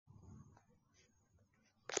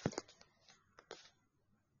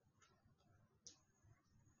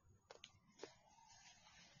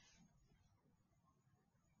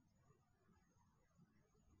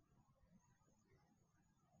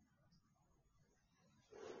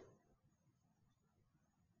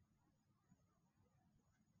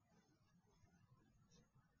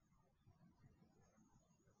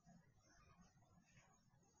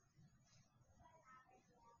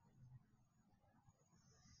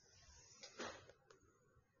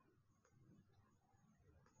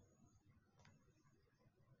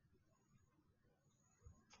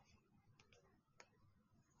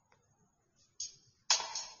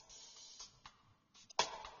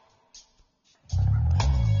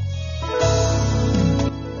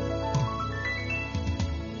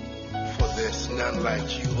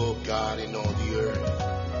like you, oh God, in all the earth.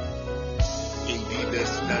 Indeed,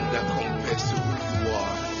 there's none that compares to who you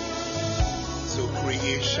are. So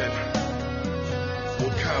creation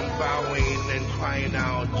will come bowing and crying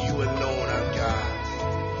out, you alone are God.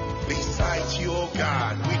 Besides you, oh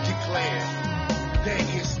God, we declare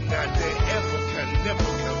there is none, there ever can,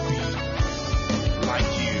 never can be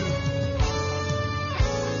like you.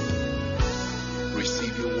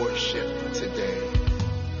 Receive your worship today.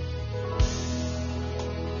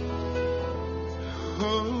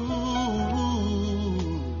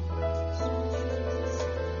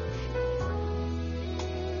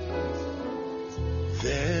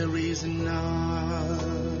 There is none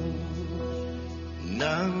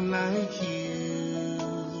like you.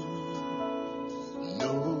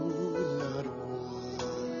 No, not one.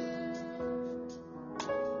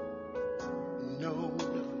 No,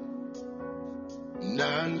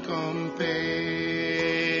 none compares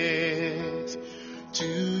to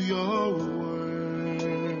your word.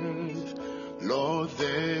 Lord,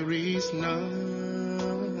 there is none.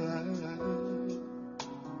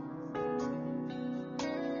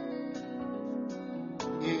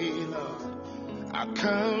 I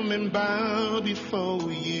come and bow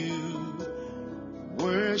before you,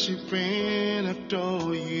 worship and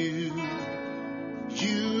adore you.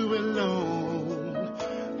 You alone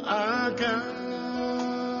are God.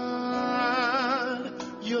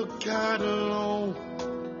 You're God alone.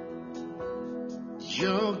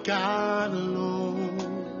 You're God alone.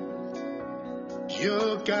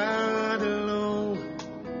 You're God alone.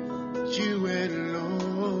 You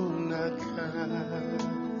alone are God.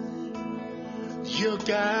 You're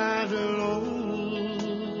God alone.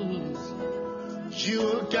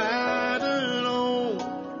 You're God alone.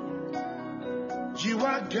 You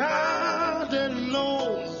are God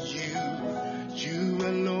alone. You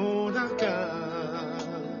alone are God.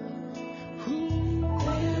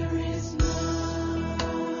 There is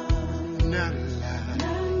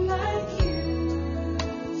none like you.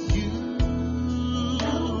 You,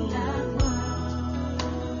 no, not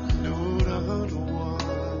one. No, not one.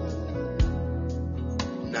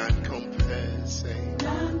 None compares, say.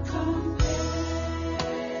 None compares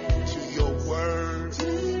to your word. To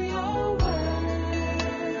your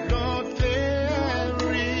word. Lord,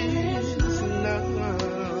 there is none.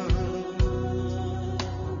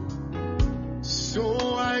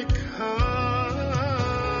 So I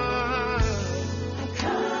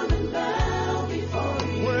come and bow before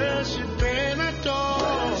you. Worship and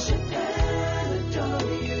adore. Worship and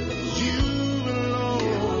adore you. You alone.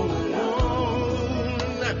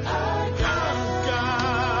 Our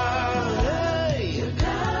God. Hey. You're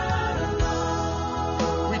God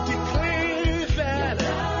alone. We declare that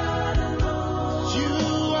God alone. You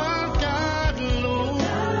are God alone.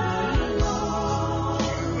 God alone.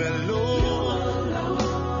 You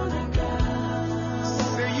alone are God.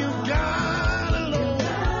 Say you God alone.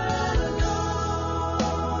 God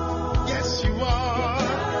alone. Yes, you are.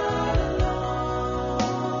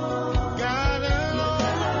 God alone.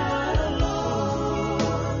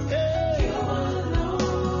 Hey.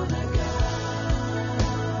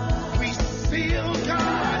 We seal,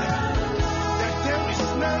 God, that there is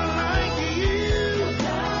none like you.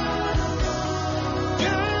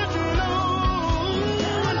 God alone.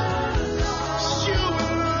 You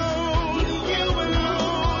alone. You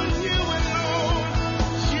alone. You alone.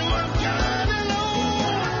 You are God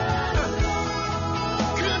alone.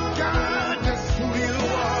 Good God, that's who you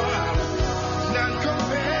are. None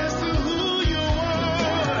compares to who you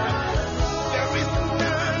are. There is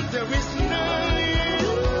none. There is none.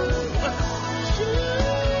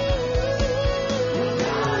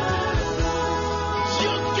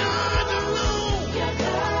 You're God alone.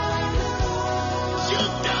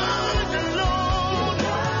 You're God alone.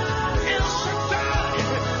 El Shaddai,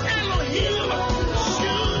 Elohim.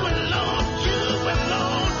 You alone. You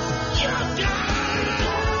alone. You're God.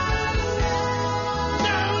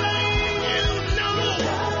 None like you, no.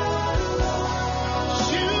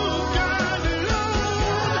 You God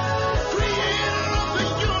alone. Creator of the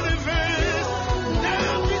universe.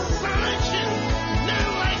 None beside you.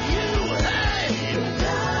 None like you. Hey.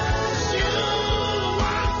 You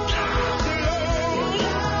are God alone.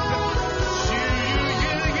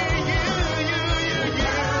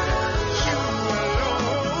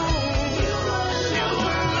 You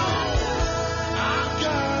alone are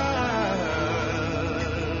God.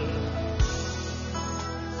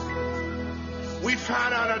 We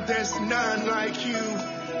found out that there's none like you,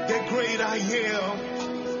 the great I am.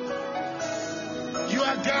 You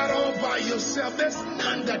are God all by yourself. There's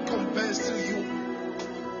none that compares to you.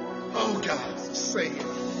 Oh God, say it.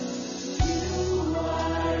 You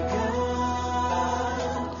are God.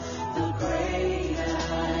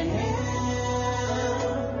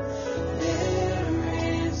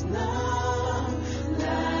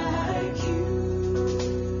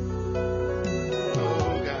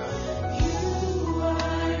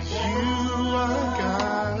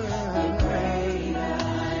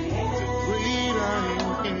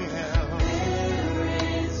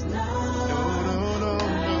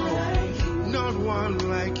 none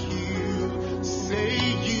like you. Say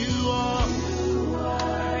you are. You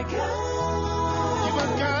are God. You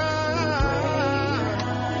are God.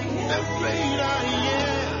 The great I am.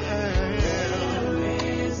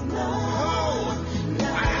 Oh,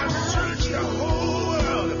 I have searched the whole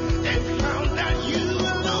world and found that you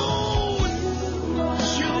alone.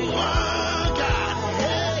 You are God.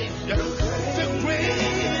 Hey, the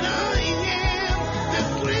great I am. The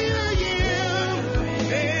great I am.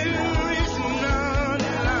 There is none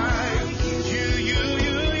like you.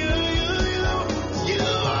 You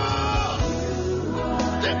are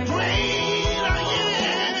the great I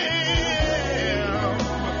am.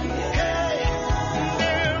 Hey,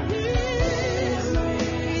 there is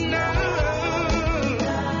none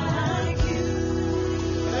like you.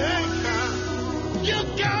 Hey, God, you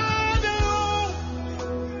God alone.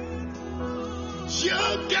 You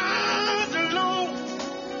God alone.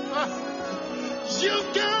 You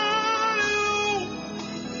God alone.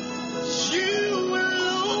 You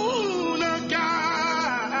alone are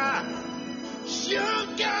God. You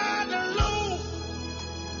God alone.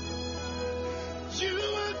 You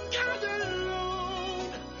are God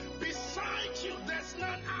alone. Beside you, there's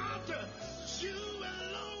none other. You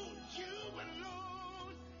alone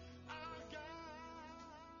are God.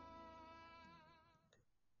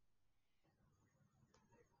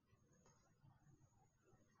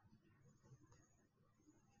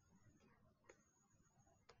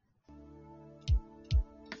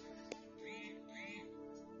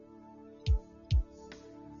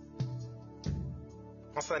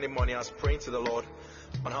 On Sunday morning, I was praying to the Lord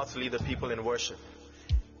on how to lead the people in worship.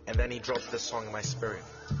 And then He drops this song in my spirit.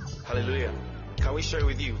 Hallelujah. Can we share it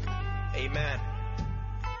with you? Amen.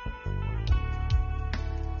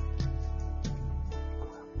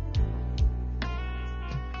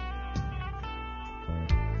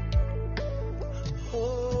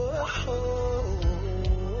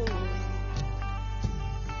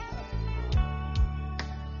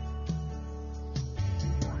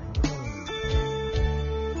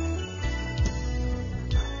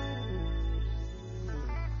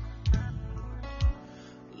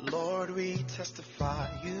 Lord, we testify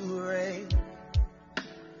you reign.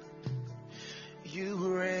 You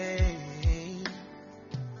reign.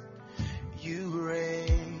 You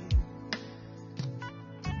reign.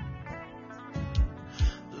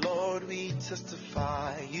 Lord, we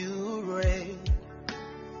testify you reign.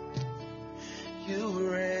 You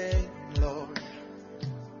reign, Lord.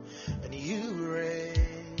 And you reign.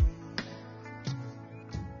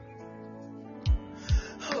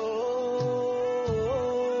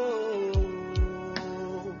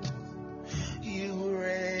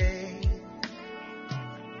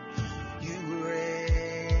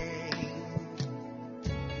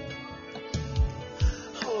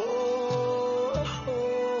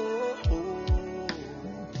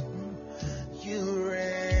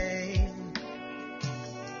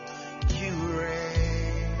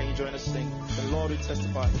 Join us sing. The Lord will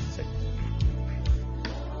testify. Say.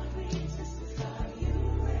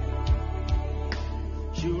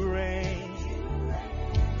 You reign.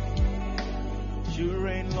 You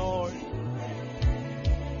reign, Lord.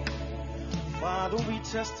 Father, we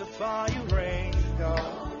testify you reign,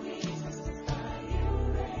 God.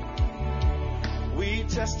 We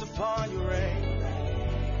testify you reign.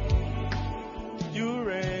 You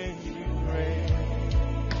reign, you reign.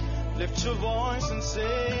 Lift your voice and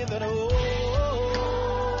say that, oh,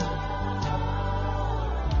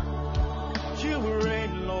 you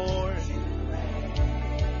reign, Lord.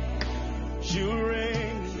 You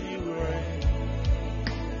reign, you reign.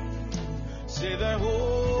 Say that,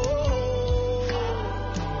 oh,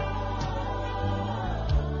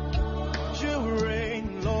 you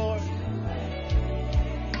reign, Lord.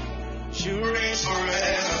 You reign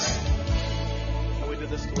forever. And we do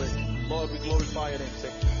this quick. Lord, we glorify your name.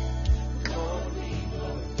 Say, Lord, we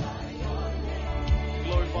glorify your name.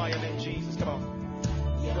 Glorify your name, Jesus. Come on.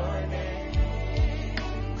 Your name.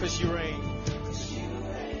 Because you reign.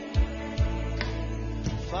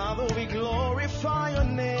 Father, we glorify your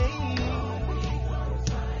name.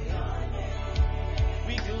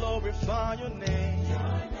 We glorify your name.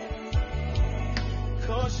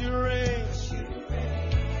 Because you reign.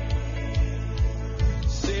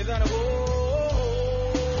 Say that, oh.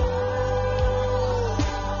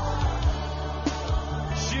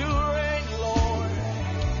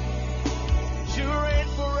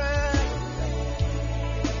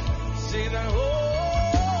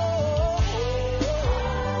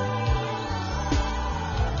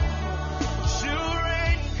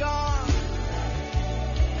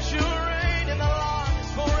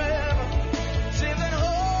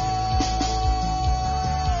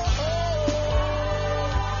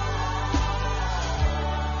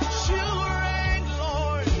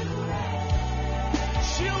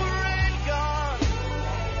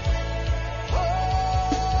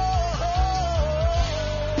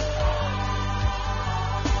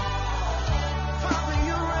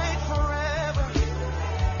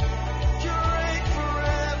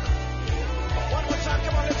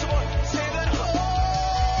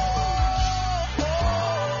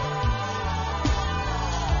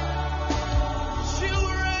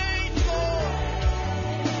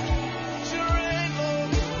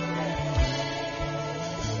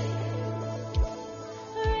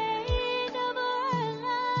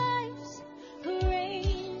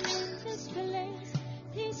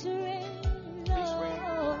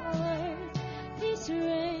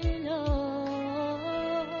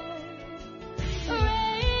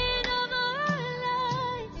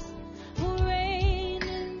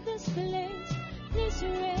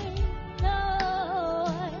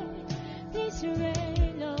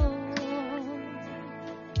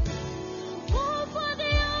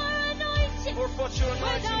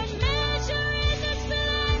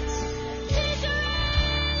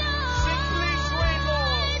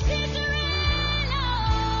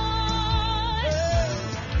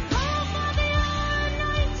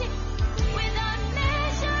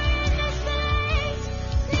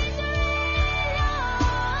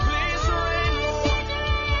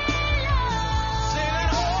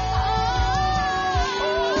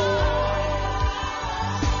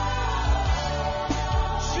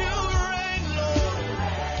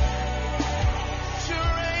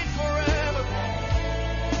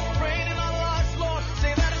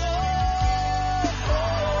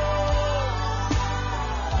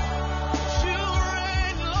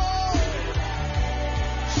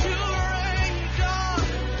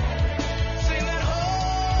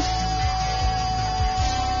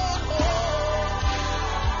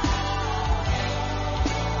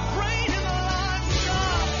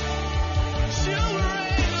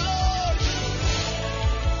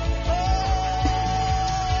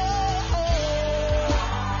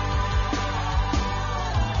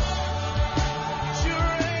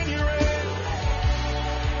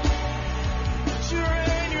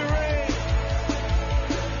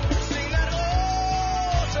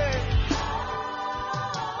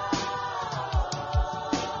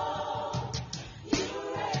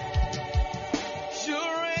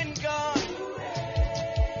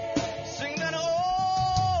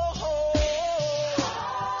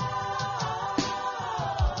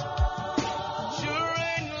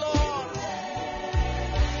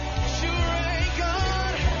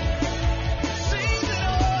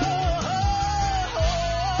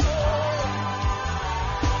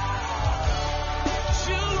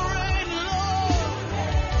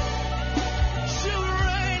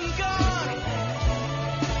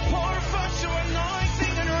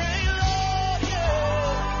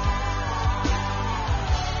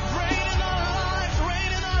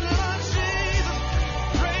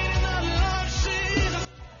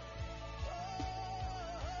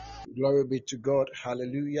 Glory be to God.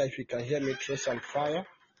 Hallelujah. If you can hear me, throw some fire.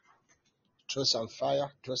 Throw some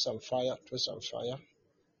fire. Throw some fire. Throw some fire.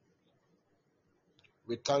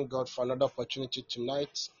 We thank God for another opportunity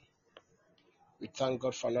tonight. We thank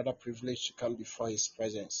God for another privilege to come before His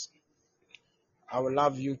presence. I would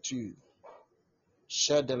love you to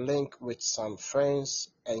share the link with some friends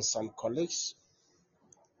and some colleagues.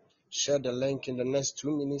 Share the link in the next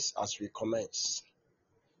 2 minutes as we commence.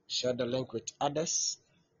 Share the link with others.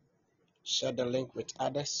 Share the link with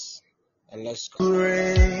others. And let's go. You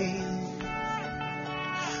reign.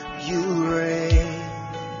 You reign.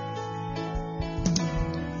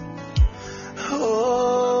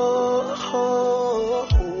 Oh, oh,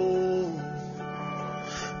 oh.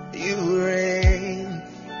 You reign.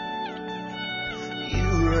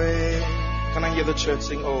 You reign. Can I hear the church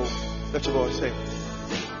sing? Oh, lift your voice. Say.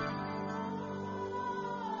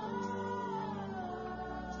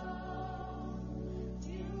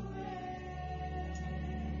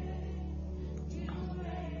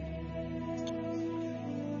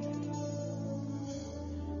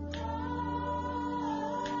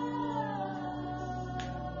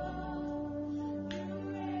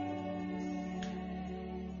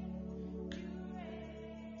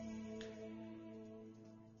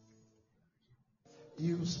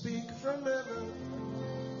 You speak from heaven,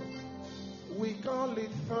 we call it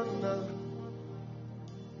thunder.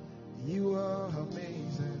 You are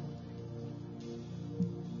amazing.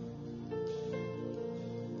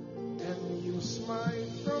 And you smile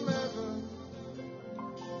from heaven,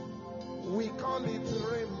 we call it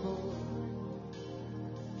rainbow.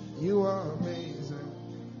 You are amazing.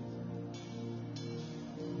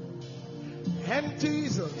 And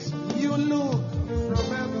Jesus, you look from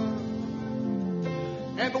heaven,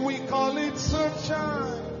 and we call it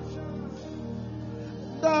sunshine.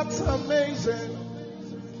 That's amazing.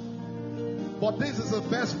 But this is the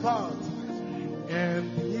best part.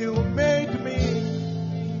 And you made me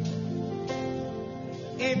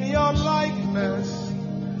in your likeness.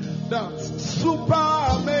 That's super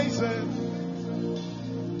amazing.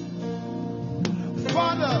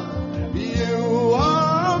 Father, you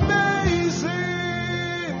are amazing,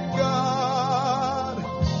 God.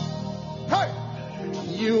 Hey,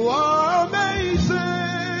 you are amazing.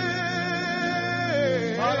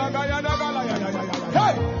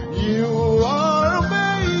 Hey, you are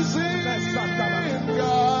amazing,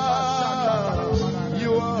 God.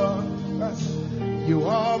 You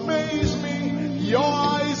amaze me. Your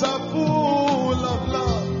eyes are full of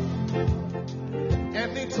love,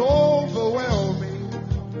 and it's overwhelming,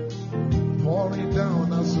 pouring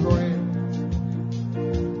down as rain.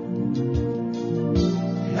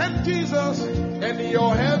 And Jesus, and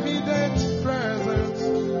your evident presence,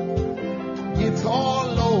 it's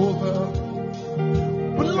all over,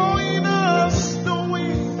 blowing us the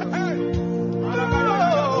wind.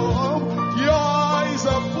 Oh, your eyes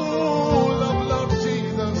are full of love,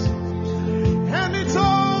 Jesus, and it's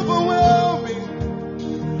overwhelming,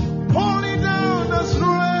 pouring down as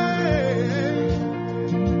rain.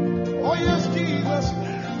 Oh yes, Jesus,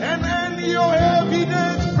 and your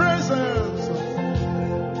evident presence,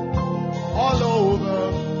 all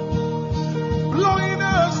over, blowing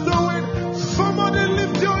us the wind. Somebody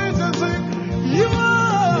lift your hands and say, you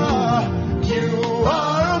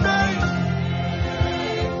are amazing.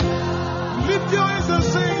 Lift your hands and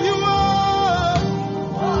say, you are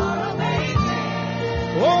amazing.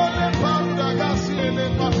 Oh,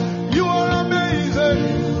 you are amazing.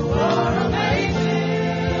 You are amazing.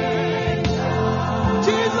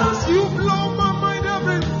 Jesus, you blow my mind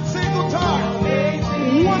every single time.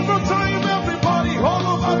 Amazing. One more time, everybody, all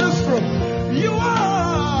over this room. You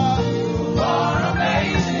are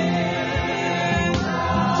amazing.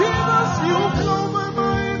 Jesus, you blow my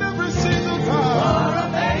mind every single time. You are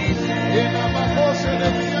amazing.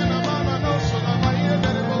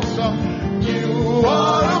 You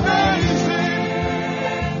are amazing.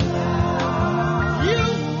 You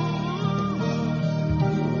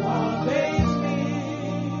amaze me.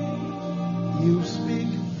 You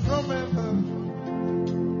speak from heaven.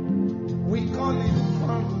 We call it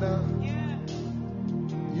thunder.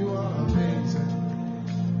 You are amazing.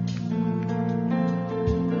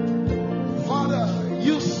 Father,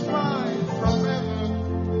 you smile from heaven,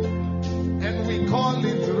 and we call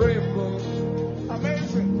it rainbow.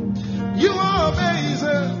 Amazing. You are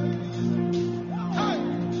amazing. Hey.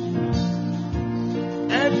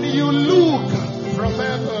 And you look from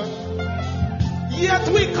heaven, yet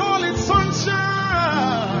we call it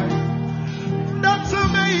sunshine. That's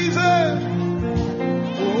amazing.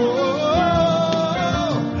 Oh,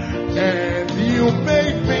 and you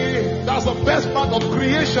made me. That's the best part of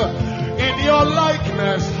creation. in your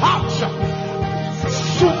likeness. Hatcha.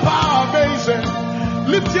 Super amazing.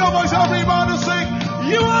 Lift your voice, everybody, sing.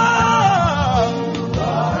 You are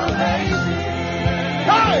amazing.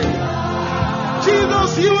 Hey,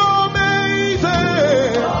 Jesus, you are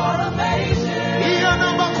amazing. You are amazing.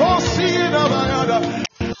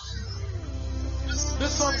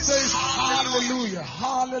 This song says, hallelujah,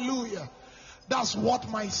 hallelujah. That's what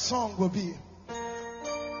my song will be.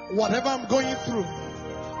 Whatever I'm going through,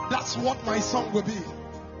 that's what my song will be.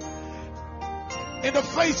 In the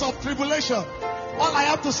face of tribulation, all I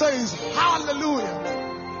have to say is hallelujah.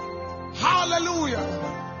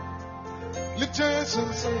 Hallelujah. Lift your hands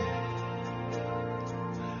and say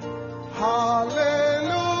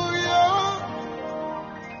hallelujah.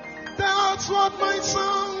 That's what my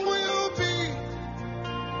song will be.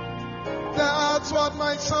 That's what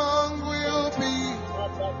my song will be.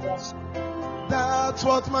 That's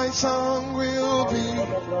what my song will be.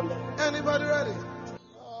 Anybody ready?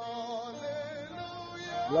 Hallelujah.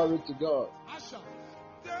 Glory to God. Asha.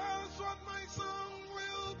 That's what my song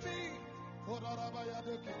will be.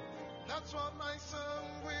 That's what my song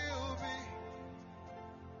will be.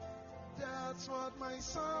 That's what my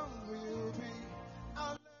song will be.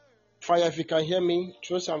 Fire if you can hear me.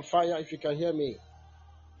 Throw some fire if you can hear me.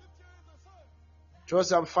 Throw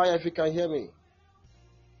some fire if you can hear me.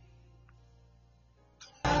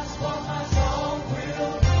 That's what my song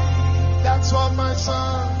will be. That's what my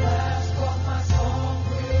song. That's what my song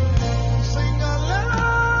will be. Sing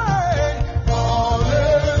hallelujah.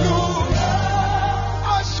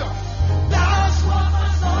 Usher. That's what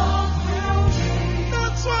my song will be.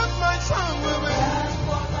 That's what my song will be.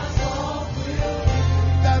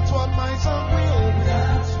 That's what my song will be.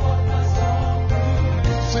 That's what my song will be.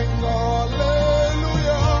 Sing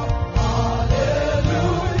hallelujah.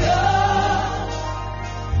 Hallelujah.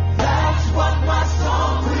 That's what my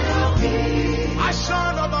song will be. I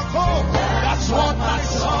shine on the call. That's what my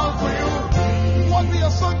song will be. What will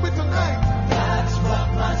your song be tonight? That's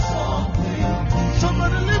what my song will be.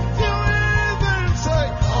 Somebody lift your hands and say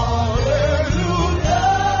hallelujah.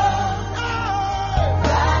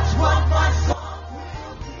 That's what my song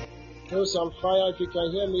will be. Throw some fire if you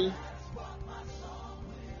can hear me.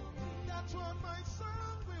 That's what my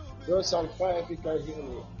song will be. Throw some fire if you can hear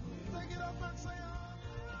me. Take it up and say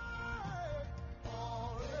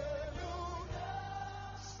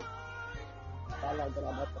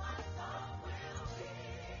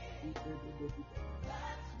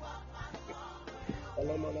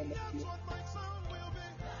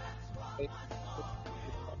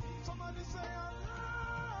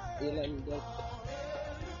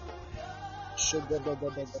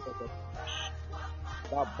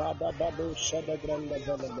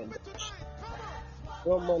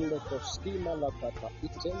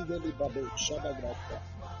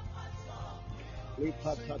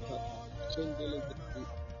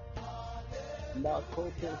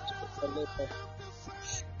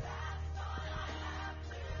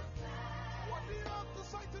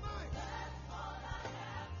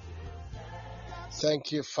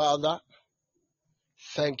Thank you, Father.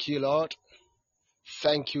 Thank you, Lord.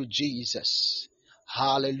 Thank you, Jesus.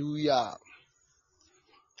 Hallelujah.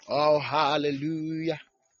 Oh, hallelujah.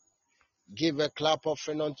 Give a clap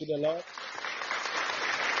offering unto the Lord.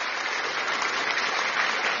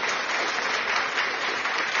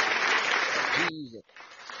 Jesus.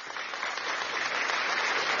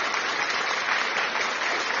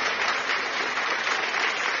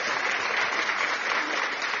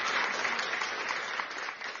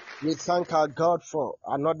 We thank our God for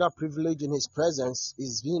another privilege in His presence.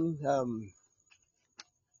 It's been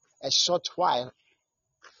a short while,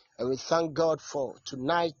 and we thank God for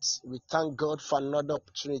tonight. We thank God for another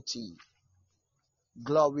opportunity.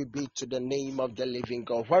 Glory be to the name of the living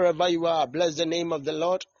God. Wherever you are, bless the name of the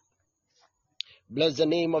Lord. Bless the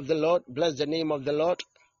name of the Lord. Bless the name of the Lord.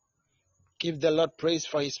 Give the Lord praise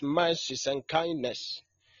for His mercies and kindness.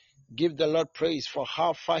 Give the Lord praise for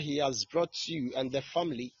how far He has brought you and the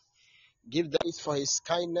family. Give the praise for His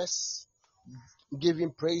kindness. Give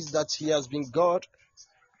Him praise that He has been God.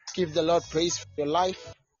 Give the Lord praise for your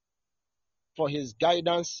life, for His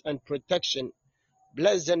guidance and protection.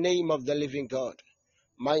 Bless the name of the living God.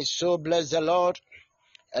 My soul bless the Lord,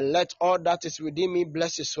 and let all that is within me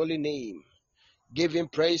bless His holy name. Give Him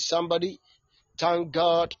praise, somebody. Thank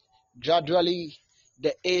God. Gradually,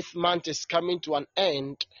 the 8th month is coming to an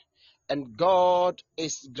end, and God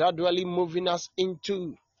is gradually moving us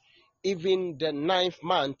into even the 9th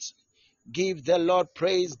month. Give the Lord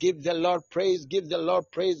praise, give the Lord praise, give the Lord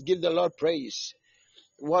praise, give the Lord praise.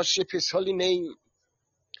 Worship His holy name.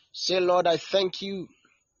 Say, Lord, I thank you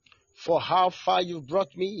for how far you've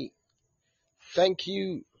brought me. Thank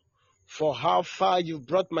you for how far you've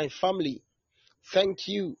brought my family. Thank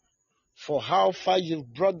you for how far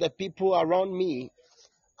you've brought the people around me.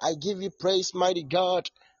 I give you praise, mighty God,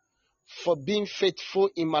 for being faithful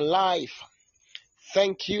in my life.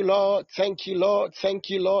 Thank you, Lord. Thank you, Lord. Thank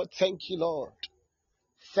you, Lord. Thank you, Lord.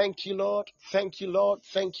 Thank you, Lord. Thank you, Lord.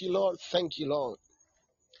 Thank you, Lord. Thank you, Lord.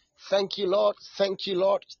 Thank you, Lord. Thank you,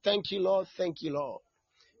 Lord. Thank you, Lord. Thank you, Lord.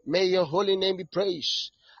 May your holy name be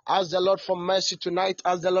praised. Ask the Lord for mercy tonight.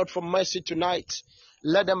 Ask the Lord for mercy tonight.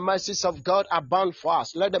 Let the mercies of God abound for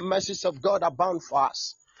us. Let the mercies of God abound for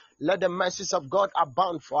us. Let the mercies of God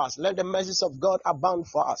abound for us. Let the mercies of God abound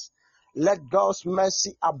for us. Let God's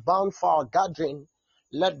mercy abound for our gathering.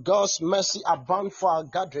 Let God's mercy abound for our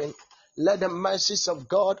gathering. Let the mercies of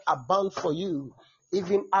God abound for you,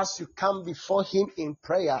 even as you come before Him in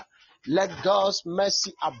prayer. Let God's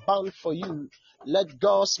mercy abound for you. Let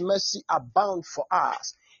God's mercy abound for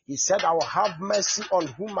us. He said, I will have mercy on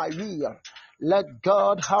whom I will. Let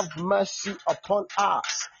God have mercy upon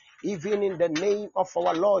us, even in the name of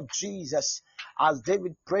our Lord Jesus. As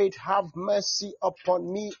David prayed, have mercy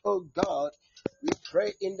upon me, O God. We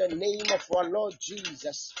pray in the name of our Lord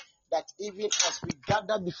Jesus, that even as we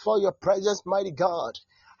gather before your presence, mighty God,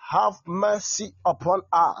 have mercy upon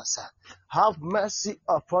us. Have mercy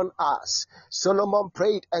upon us. Solomon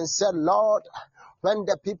prayed and said, Lord, when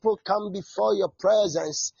the people come before your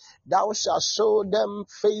presence, thou shalt show them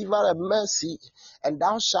favor and mercy, and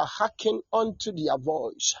thou shalt hearken unto their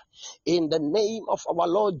voice. In the name of our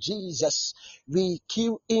Lord Jesus, we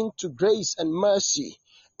cue into grace and mercy,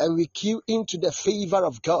 and we cue into the favor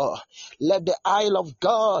of God. Let the isle of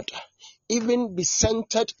God even be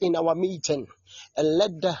centered in our meeting, and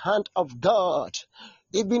let the hand of God,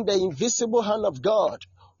 even the invisible hand of God,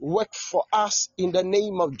 work for us in the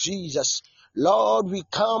name of Jesus. Lord, we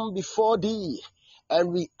come before thee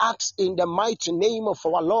and we ask in the mighty name of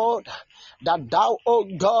our Lord that thou, O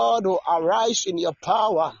God, will arise in your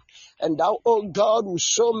power, and thou, O God, will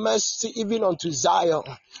show mercy even unto Zion.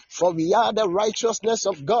 For we are the righteousness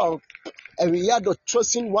of God, and we are the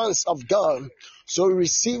chosen ones of God. So we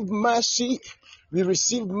receive mercy, we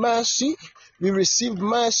receive mercy, we receive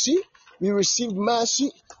mercy, we receive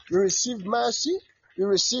mercy, we receive mercy, we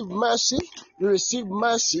receive mercy, we receive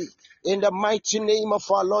mercy in the mighty name of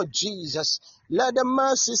our Lord Jesus. Let the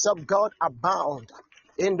mercies of God abound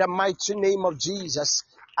in the mighty name of Jesus.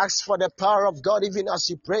 Ask for the power of God even as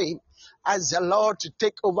you pray. Ask the Lord to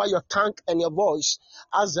take over your tongue and your voice.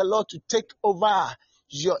 Ask the Lord to take over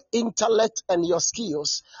your intellect and your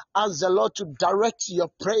skills. Ask the Lord to direct your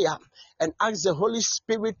prayer, and ask the Holy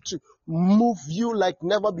Spirit to move you like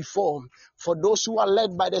never before. For those who are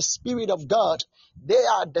led by the Spirit of God, they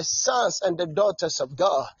are the sons and the daughters of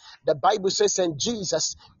God. The Bible says, and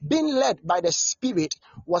Jesus, being led by the Spirit,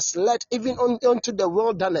 was led even unto the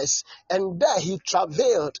wilderness, and there he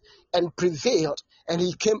travailed and prevailed, and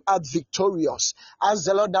he came out victorious. Ask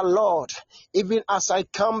the Lord, even as I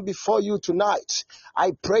come before you tonight,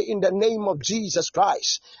 I pray in the name of Jesus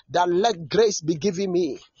Christ that let grace be given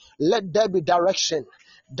me. Let there be direction.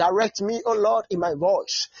 Direct me, O Lord, in my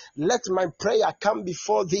voice. Let my prayer come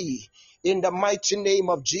before thee in the mighty name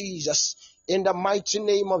of Jesus. In the mighty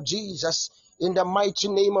name of Jesus. In the mighty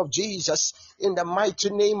name of Jesus. In the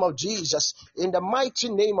mighty name of Jesus. In the mighty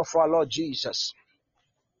name of our Lord Jesus.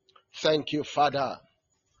 Thank you, Father.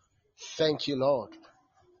 Thank you, Lord.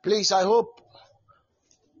 Please, I hope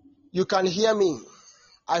you can hear me.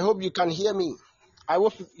 I hope you can hear me. I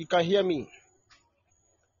hope you can hear me.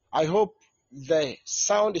 I hope the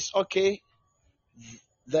sound is okay.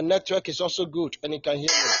 The network is also good and you can hear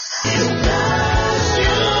me.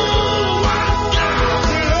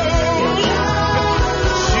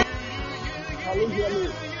 Can you hear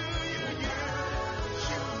me?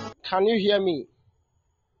 Can you hear me?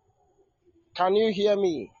 Can you hear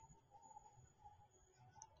me?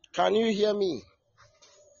 Can you hear me?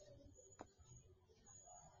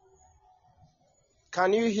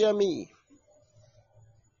 Can you hear me?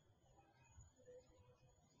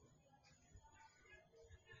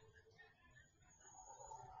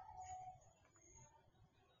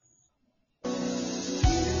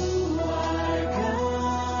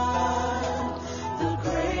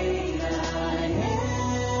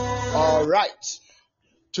 All right.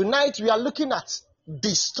 Tonight we are looking at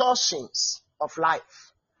distortions of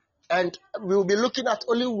life. And we will be looking at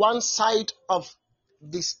only one side of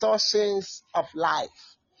distortions of life.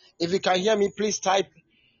 If you can hear me, please type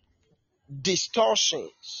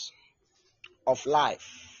distortions of life.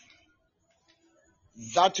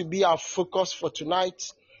 That will be our focus for tonight.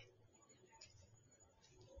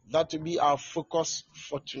 That will be our focus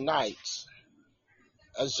for tonight.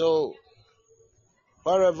 And so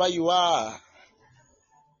Wherever you are,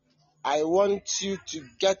 I want you to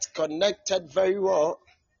get connected very well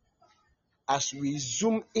as we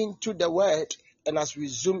zoom into the word and as we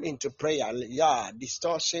zoom into prayer. Yeah,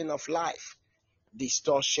 distortion of life.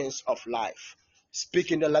 Distortions of life.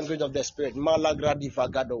 Speak in the language of the spirit. Malagradi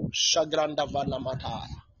vagado, shagranda vanamata.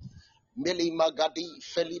 Meli magadi,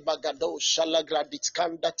 feli bagado, shalagradit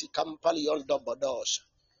kandati kampali ondo bodos.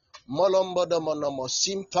 Molombodo monomo,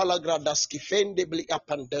 simpalagradaski fende bli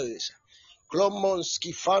apandes.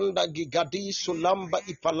 Klomonski fanda gigadi sulamba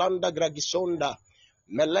ipalanda gragisonda.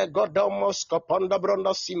 Melegodomos koponda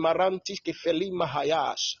bronda simaranti kefeli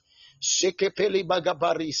mahayash. Shekepeli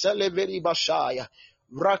bagabari seleveri bashaya.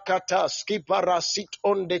 Rakata skipara sit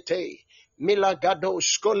ondete. Milagado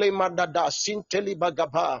skole madada sinteli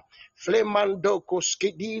bagaba. Flemando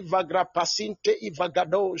koskidi vagrapasinte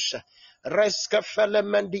ivagadosh. Reska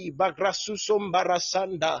felemendi bagrasusum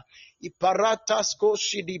barasanda. Iparatas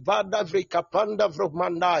koshidivada vrikapanda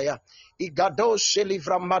vromandaya. Igado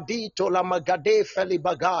shelivramadito la magade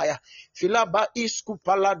felibagaya. Filaba isku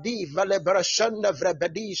paladi velebrashanda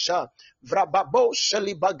vrebedisha. Vrababo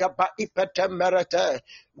shelibagaba ipetemerete.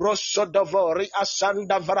 Rosodovori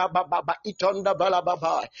asanda vrababa itonda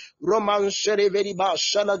balababa. Roman sheriveriba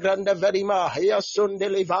shalagranda verima. Yasunde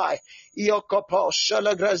levai. Iokopo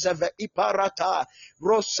shalagrezeve iparata.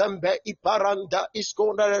 Rosembe iparanda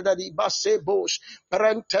iskona di basebosh.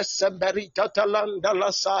 Parentes berita talanda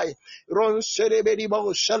lasai. Ron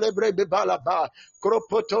sereberibo celebrebe balaba.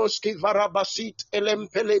 Kropotoski varabasit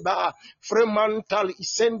elempeleba. Fremantal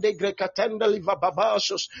isende grecatenda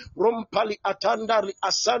livababasos. Rompali atandari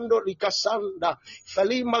asando ricasanda.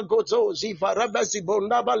 Felima gozozi varabazi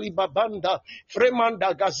bondaba libabanda.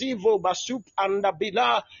 Fremanda gazivo basup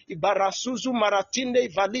andabila. Ibarasuzu maratinde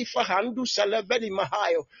valifa handu celebedi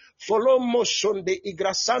mahayo. Folomo sonde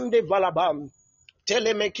igrasande valabam.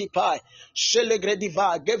 Telemekipai,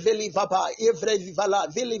 Shelegrediva, Gevelivaba, Evrevivala,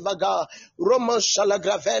 Vilivaga, Roman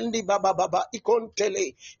Shalagravendi Baba Baba,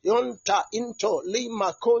 Ikontele, Yonta, Into,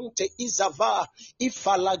 Lima, Conte, Izava,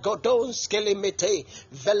 Ifalagodon, Skelemete,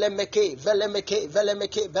 Velemeke,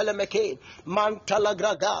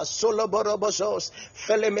 Mantalagraga, Soloborobosos,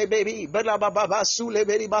 Felemebebi, Belababa,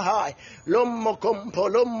 Suleberi Bahai, Lomo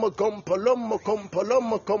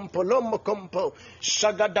Compo,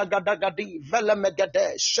 Shagadagadagadi, Velemegade,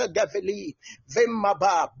 Shagavili,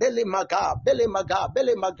 Vemaba, Belemaga,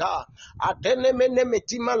 Adenemene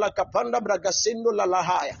Metima la Capanda Bragasino la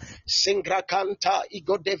Lahaya, Singrakanta,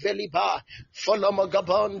 Igo de Veliba,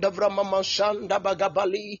 Folomagabanda Vramamashanda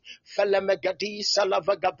Bagabali, Felemegadi,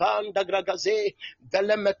 Salavagabanda Gragaze,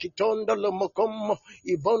 Belemekitondo Lomokom,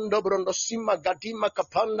 Ibondo Brondosima Gadima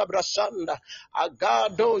Capanda Brasanda,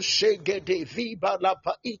 Agado Shegede, Viba la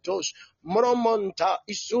Paitos, Moromonta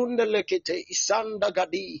isunde lekete isanda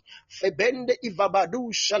gadi febende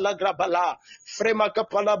ivabadu shalagrabala frema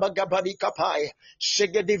kapala bagabadi kapai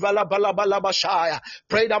shegedi vala bala bala bashaya.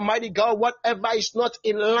 Pray the mighty God, whatever is not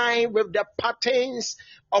in line with the patterns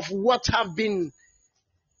of what have been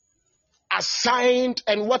assigned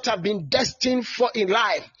and what have been destined for in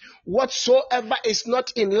life, whatsoever is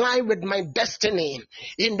not in line with my destiny,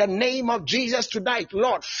 in the name of Jesus tonight,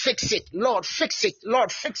 Lord, fix it. Lord, fix it.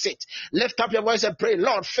 Lord, fix it. Lift up your voice and pray,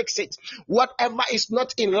 Lord, fix it. Whatever is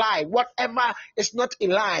not in line,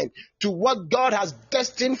 to what God has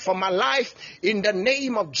destined for my life, in the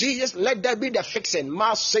name of Jesus, let there be the fixing.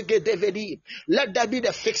 Let there be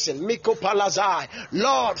the fixing. Miko Palazai.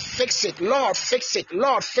 Lord, fix it. Lord, fix it.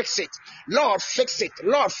 Lord, fix it. Lord, fix it.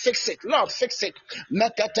 Lord, fix it. Lord, fix it.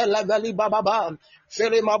 Mekatela veli bababa.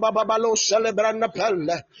 Ferima bababalo celebranda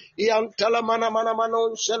pelle. Iantala mana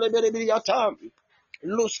manon celebriata.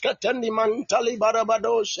 Luskatani mantali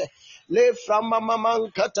barabadose. Le frama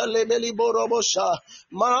maman katalebeli borobosa.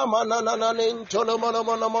 Mama nanananin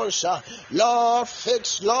tolomonomonomonsa. Lord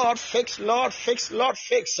fix.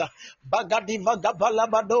 Bagadi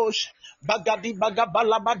vagabalabados. Bagadi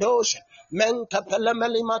bagabalabados. Menta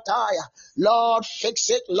pelemeli mataya. Lord fix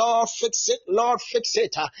it.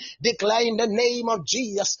 Declare in the name of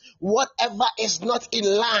Jesus, whatever is not in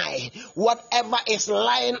line, whatever is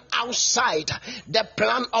lying outside the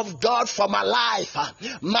plan of God for my life,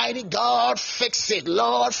 mighty God, fix it.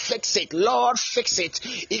 Lord, fix it. Lord, fix it.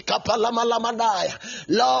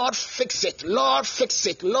 Lord, fix it. Lord, fix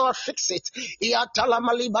it. Lord, fix it.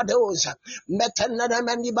 Iatalamalibados.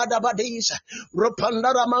 Metanamani badabadis.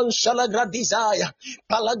 Rupandara mansalagra. desire.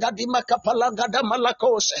 Palagadima kapalagada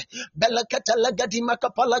malakose. Belakatalagadima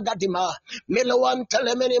kapalagadima. Melowan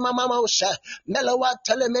telemeni mamamose. Melowa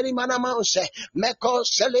telemeni manamose. Meko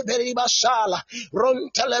celeberi basala. Ron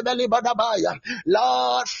telebeli badabaya.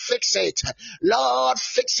 Lord, fix it. Lord,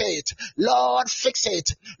 fix it. Lord, fix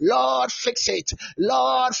it. Lord, fix it.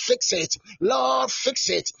 Lord, fix it. Lord, fix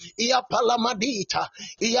it. Ia palamadita.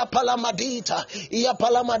 Ia palamadita. Ia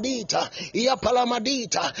palamadita. Ia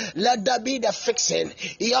palamadita. Let there be the fixing.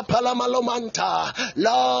 Ia palamalomanta.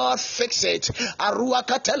 Lord, fix it.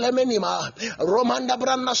 Aruaka telemenima. Romanda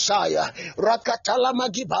branasaya. Rakatala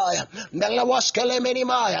magibaya. Melawaskele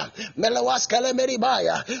menimaya. Melawaskele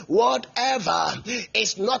meribaya. Whatever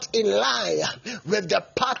is not in line with the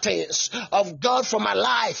patterns of God for my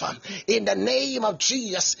life, in the name of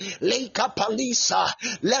Jesus, Leika Palisa,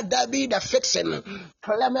 let there be the fixing.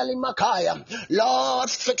 Clemeli Makaya, Lord,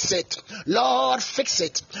 fix it. Lord, fix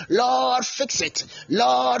it. Lord, fix it.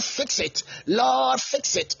 Lord, fix it. Lord,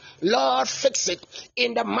 fix it. Lord, fix it.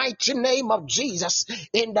 In the mighty name of Jesus.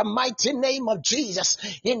 In the mighty name of Jesus.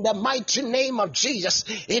 In the mighty name of Jesus.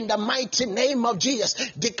 In the mighty name of Jesus.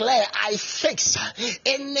 Declare, I fix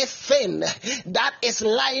anything that is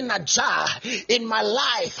lying ajar in my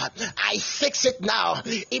life. I fix it now.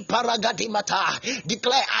 Iparagadimata.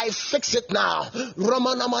 Declare, I fix it now.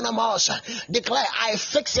 Romanamanamos. Declare, I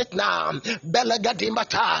fix it now.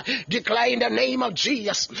 Belagadimata. Declare in the name of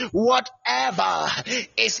Jesus, whatever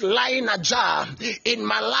is lying ajar in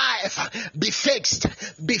my life, be fixed,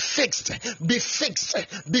 be fixed, be fixed,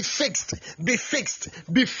 be fixed, be fixed,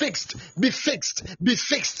 be fixed, be fixed, be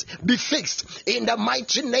fixed, be fixed. In the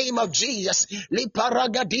mighty name of Jesus.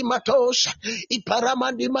 Liparagadimatosha.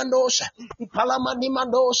 Iparamandimanosha.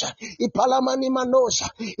 Ipalamandimanosha. Ipalamandimanosha.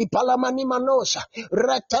 Ipalamandimanosha.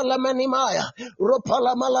 Retalamanimaya.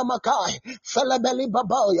 Ropalamalamakai. Felebeli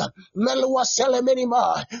babaya. Melwa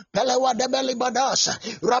selemenima. Pelewa debeli badasa.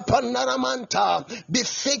 Rapanaramanta. Be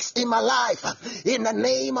fixed in my life. In the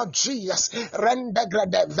name of Jesus.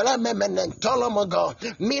 Rendegrade. Vlememenen. Tolomogo.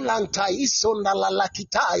 Milanta isonda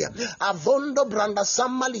lalakitaya. Avondo branda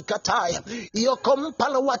samalikataya. Iyo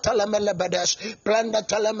kompala watalemelebades. Planda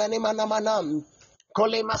telemeni manamanam.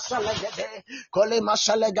 Kole masalegade, kole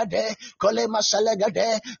masalegade, kole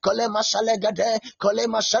masalegade, kole masalegade, kole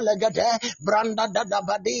masalegade, branda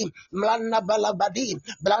dadabadi, mlanda balabadi,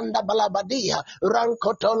 blanda balabadi,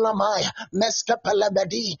 rankotola maya, meska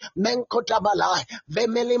palabadi, menkotabalai,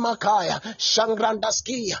 vemeli makaya,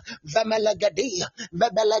 shangrandaski, vemelegadi,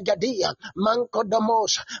 vebelegadi,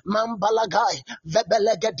 mankodomos, mambalagai,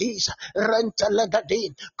 vebelegadis,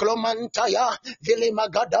 rentelegadi, klomantaya,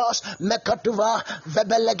 vilimagadas, mekatuva,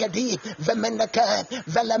 Vebelegadi, Vemeneke,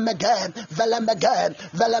 Velemege, Velemege,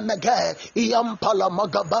 Velemege, Iampala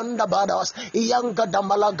Magabanda Badas, Ianga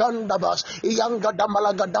Damalagandabas, Ianga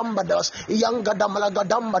Damalagadabados, Ianga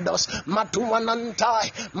Damalagadabados,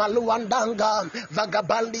 Matuanantai, Maluandanga,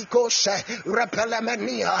 Vagabali Koshe,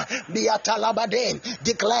 Repelemenia, Biatalabade.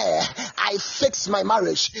 Declare, I fix my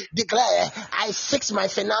marriage. Declare, I fix my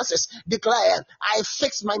finances. Declare, I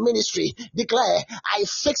fix my ministry. Declare, I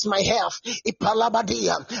fix my health.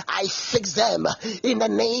 I fix them in the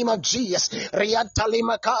name of Jesus.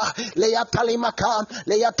 Riatalimaka, Leatalimaka,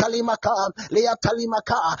 Leatalimaka,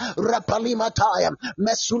 Leatalimaka, Rapalimataya,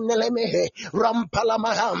 Mesunelemehe,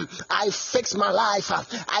 Rampalamaham. I fix my life.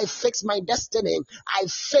 I fix my destiny. I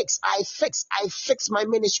fix my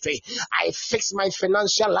ministry. I fix my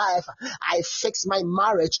financial life. I fix my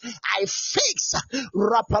marriage. I fix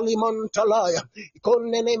Rapalimontalaya,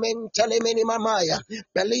 Konenementelemeni Mamaya,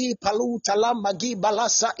 Beli Paluta Lamagi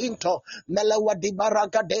Balasa Into, Melawadi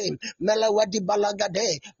Baragade, Melawadi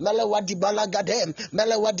Balagade, Melawadi Balagade,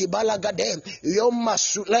 Melawadi Balagade, Yom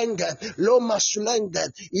Masulenge, Loma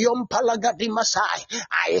Sulenge, Yom Palagadi Masai.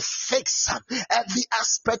 I fix every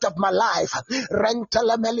aspect of my life.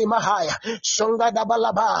 Rentelameli Mahaya, Songa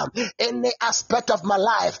Dabalaba, any aspect of my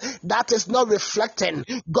life that is not reflecting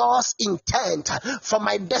God's intent for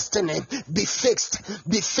my destiny, be fixed,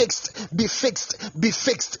 be fixed, be fixed, be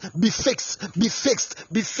fixed, be fixed, be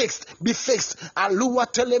fixed, be fixed, be fixed. Alua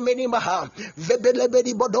telemeni maha,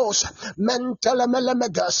 vebelebedi bodos,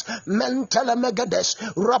 mentelemelemegas, mentelemegades,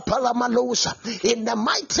 rapalamalos, in the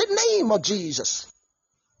mighty name of Jesus.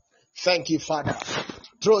 Thank you, Father.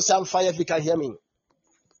 Throw some fire if you can hear me.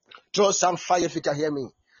 Throw some fire if you can hear me.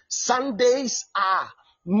 Sundays are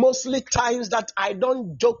mostly times that I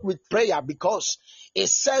don't joke with prayer because it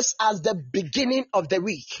serves as the beginning of the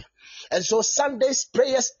week. And so Sunday's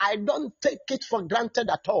prayers, I don't take it for granted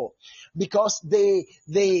at all, because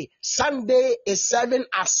the Sunday is serving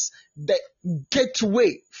as the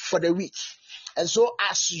gateway for the week. And so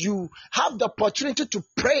as you have the opportunity to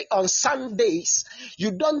pray on Sundays,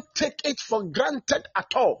 you don't take it for granted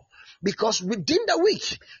at all. Because within the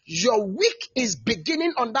week, your week is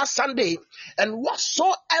beginning on that Sunday, and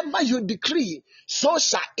whatsoever you decree, so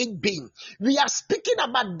shall it be. We are speaking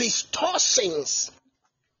about distortions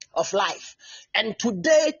of life. And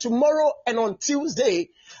today, tomorrow, and on Tuesday,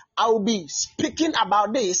 I will be speaking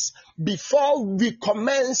about this before we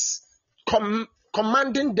commence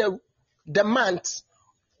commanding the month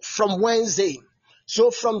from Wednesday. So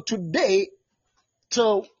from today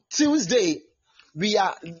till Tuesday, we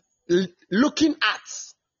are looking at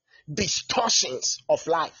distortions of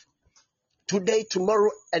life. Today,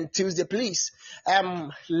 tomorrow, and Tuesday, please.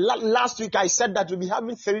 Last week I said that we'll be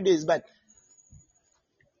having 3 days, but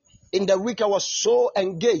in the week I was so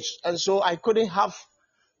engaged, and so I couldn't have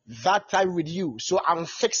that time with you. So I'm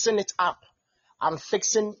fixing it up. I'm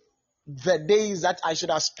fixing the days that I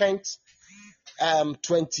should have spent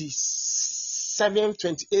 27th,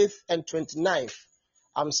 28th, and 29th.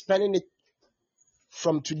 I'm spending it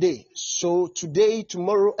from today. So today,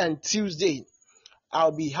 tomorrow, and Tuesday,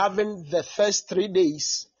 I'll be having the first 3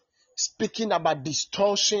 days speaking about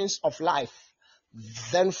distortions of life.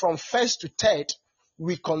 Then from 1st to 3rd,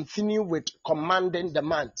 we continue with commanding the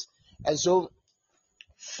month. And so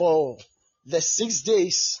for the 6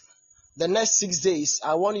 days, the next 6 days,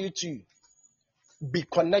 I want you to be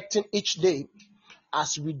connecting each day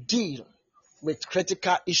as we deal with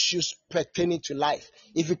critical issues pertaining to life.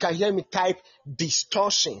 If you can hear me, type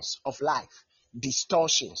distortions of life.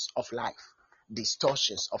 Distortions of life.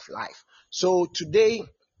 Distortions of life. So today,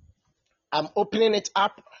 I'm opening it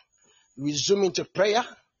up. We zoom into prayer.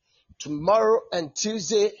 Tomorrow and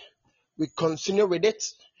Tuesday, we continue with it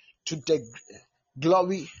to the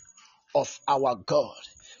glory of our God.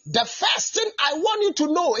 The first thing I want you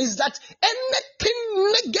to know is that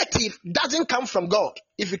anything negative doesn't come from God.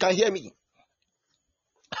 If you can hear me.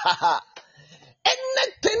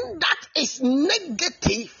 Anything that is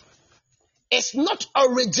negative is not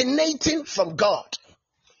originating from God.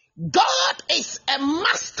 God is a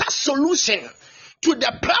master solution to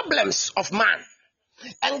the problems of man.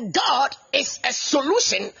 And God is a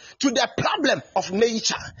solution to the problem of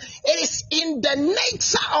nature. It is in the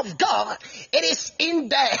nature of God. It is in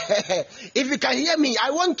the... If you can hear me, I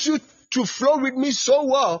want you to flow with me so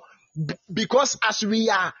well, because as we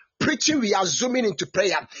are preaching, we are zooming into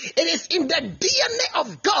prayer. It is in the DNA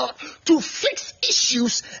of God to fix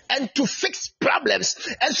issues and to fix problems.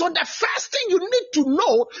 And so the first thing you need to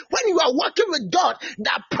know when you are working with God,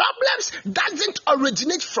 that problems doesn't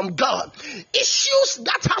originate from God. Issues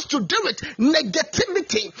that has to do with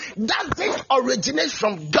negativity doesn't originate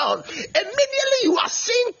from God. Immediately you are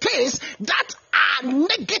seeing things that are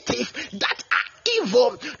negative, that are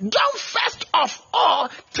evil. Don't first of all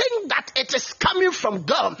think that it is coming from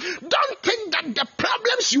God. Don't think that the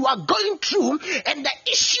problems you are going through and the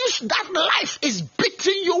issues that life is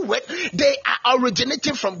beating you with, they are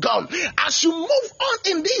originating from God. As you move on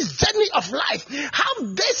in this journey of life,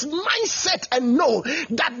 have this mindset and know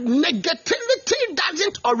that negativity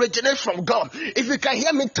doesn't originate from God. If you can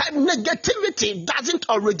hear me, type negativity doesn't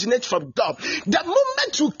originate from God. The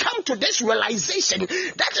moment you come to this realization,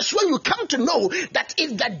 that is when you come to know that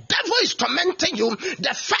if the devil is tormenting you,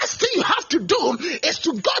 the first thing you have to do is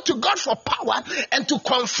to go to God for power and to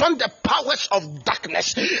confront the powers of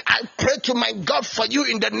darkness. I pray to my God for you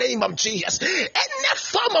in the name of Jesus. Any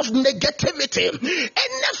form of negativity,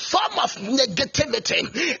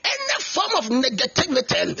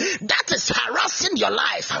 that is harassing your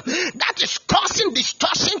life, that is causing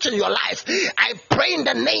distortions in your life, I pray in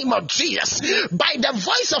the name of Jesus, by the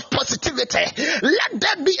voice of positivity, let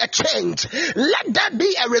there be a change. Let there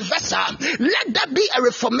be a reversal. Let there be a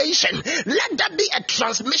reformation. Let there be a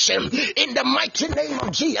transmission in the mighty name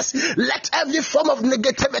of Jesus. Let every form of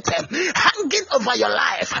negativity hanging over your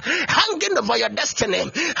life, hanging over your destiny,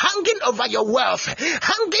 hanging over your wealth,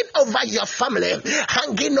 hanging over your family,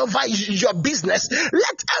 hanging over your business,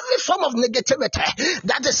 let every form of negativity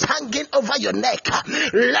that is hanging over your neck,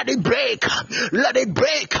 let it break, let it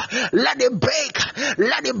break, let it break,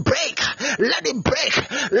 let it break, let it break,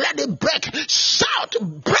 let it break. Shout,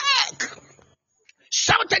 break!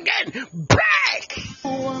 Shout again, break!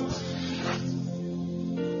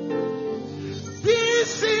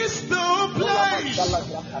 This is the place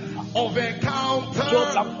of encounter.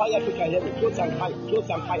 Close and fire, if you can hear me. Close and fire, close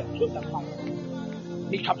and fire, close and fire.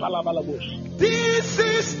 This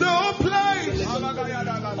is the place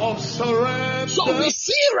of surrender. So we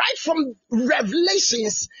see right from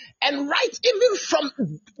Revelations and right even from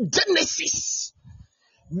Genesis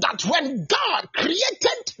that when God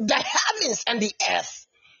created the heavens and the earth,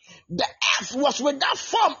 the earth was without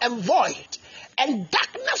form and void, and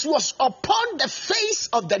darkness was upon the face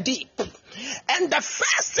of the deep. And the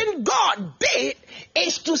first thing God did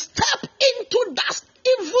is to step into that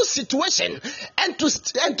evil situation and to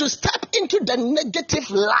step into the negative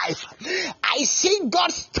life. I see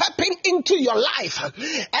God stepping into your life,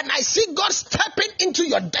 and I see God stepping into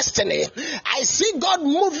your destiny. I see God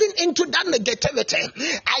moving into that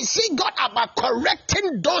negativity. I see God about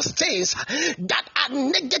correcting those things that are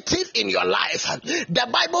negative in your life. The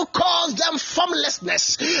Bible calls them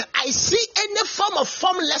formlessness. I see any form of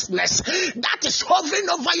formlessness that is hovering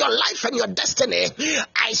over your life and your destiny.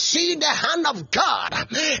 I see the hand of God,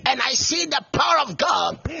 and I see the power of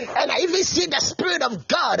God, and I even see the Spirit of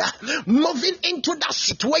God moving into that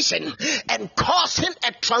situation and causing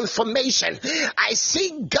a transformation. I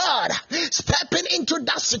see God stepping into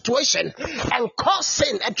that situation and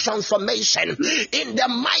causing a transformation in the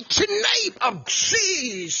mighty name of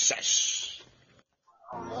Jesus.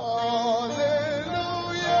 Hallelujah.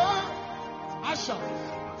 Asha.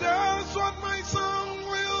 That's what my song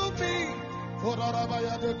will be.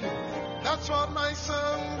 That's what my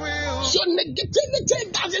song will be. So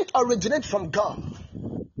negativity doesn't originate from God.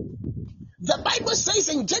 The Bible says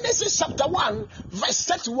in Genesis chapter 1, verse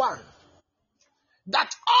 31,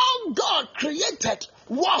 that all God created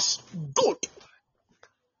was good.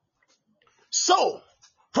 So,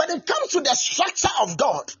 when it comes to the structure of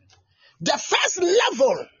God, the first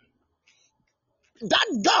level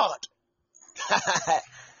that God,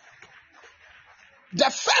 the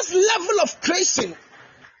first level of creation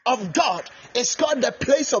of God is called the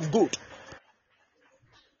place of good.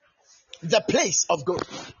 The place of good.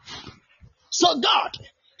 So God,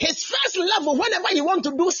 his first level, whenever he wants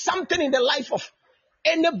to do something in the life of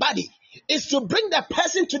anybody, is to bring the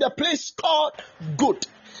person to the place called good.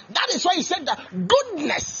 That is why he said that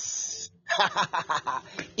goodness,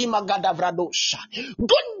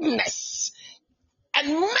 goodness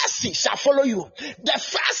and mercy shall follow you. The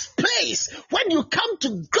first place when you come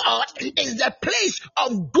to God is the place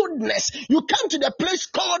of goodness. You come to the place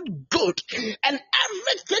called good, and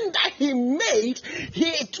everything that he made,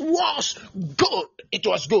 it was good. It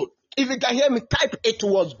was good. If you can hear me, type it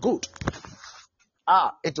was good.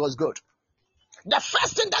 It was good. The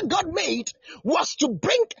first thing that God made was to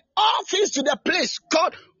bring all things to the place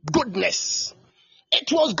called goodness. It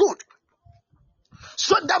was good.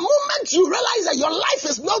 So the moment you realize that your life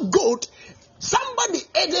is not good,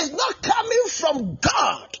 it is not coming from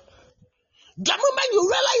God. The moment you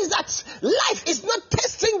realize that life is not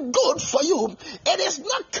tasting good for you, it is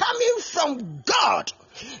not coming from God.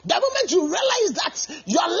 The moment you realize that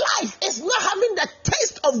your life is not having the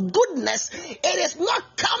taste of goodness, it is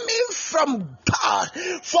not coming from God.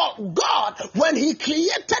 For God, when he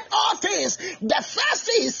created all things, the first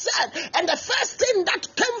thing he said, and the first thing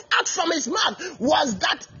that came out from his mouth was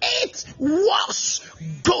that it was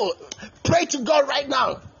good. Pray to God right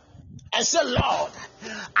now and say, Lord,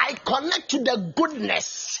 I connect to the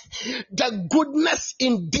goodness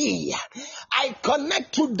in thee. I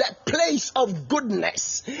connect to the place of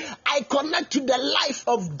goodness. I connect to the life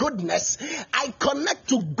of goodness. I connect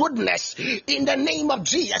to goodness in the name of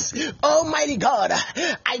Jesus. Almighty God,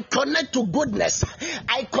 I connect to goodness.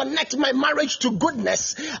 I connect my marriage to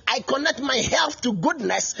goodness. I connect my health to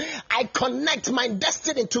goodness. I connect my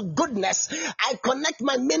destiny to goodness. I connect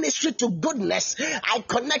my ministry to goodness. I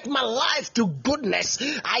connect my life to goodness.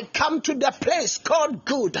 I come to the place called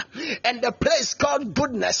good and the place called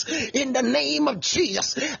goodness in the name of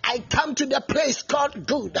Jesus. I come to the place called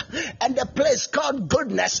good and the place called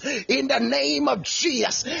goodness in the name of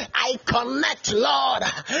Jesus. I connect, Lord.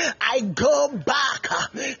 I go back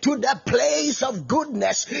to the place of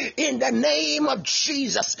goodness in the name of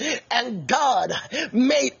Jesus. And God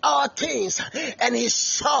made all things, and he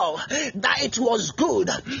saw that it was good.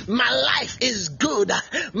 My life is good.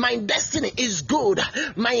 My destiny is good.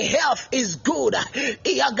 My health is good.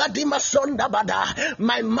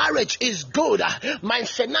 My marriage is good. My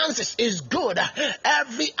finances is good.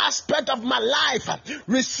 Every aspect of my life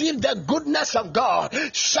receive the goodness of God.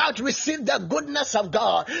 Shout, receive the goodness of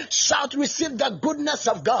God. Shout, receive the goodness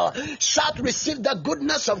of God. Shout, receive the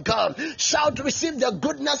goodness of God. Shout, receive the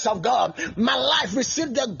goodness of God. My life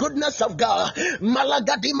receive the goodness of God.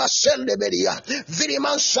 Malagadima Sheldeberia.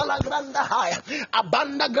 Viriman Shalagranda High.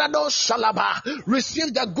 Abanda Grado Shalaba.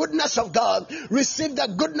 Receive the goodness of God. Receive the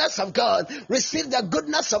goodness of God. Receive the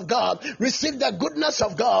goodness of God. Receive the goodness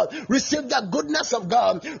of God. Receive the goodness of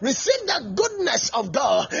God. Receive the goodness of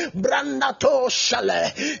God. Brandato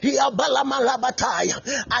shale. Hiabala malabatai.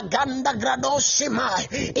 Aganda gradosimai.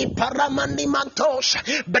 Iparamani mantosh.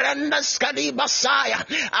 Brenda skadi basaya.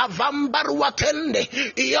 Avambaruatende.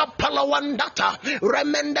 Iapalawandata.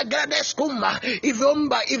 Remende gradeskuma.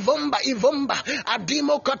 Ivumba.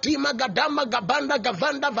 Adimo katima gadama gabanda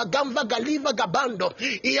gavanda vagamva galiva gabando.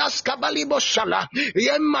 Iaskabalibo shala.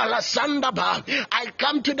 Yemala sandaba. I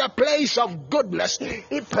come to the place of goodness.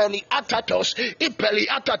 Ipeli atatos.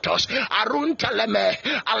 Aruntaleme.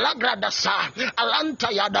 Alagradasa.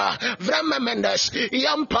 Alantayada. Vrememendes.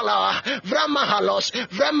 Yampala. Vramahalos.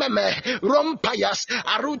 Vrememe. Rompayas.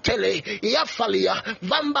 Arutele. Iafalia.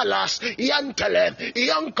 Vambalas. Yantele.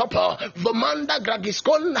 Yankopo. Vomanda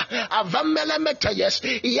gradiskon. Avamele metayes.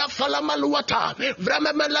 Iafala maluata.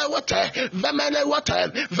 Vrememele wate. Vemele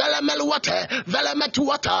wate. Velemel wate. Velemetu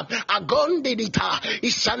wata. Agondidita.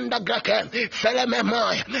 Isanda grake.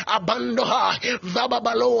 Felememai. Abandoha.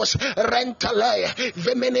 Vababalos. Rentale.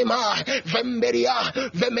 Vemenima. Vemelia.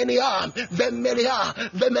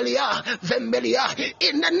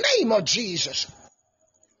 In the name of Jesus.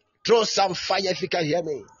 Throw some fire if you can hear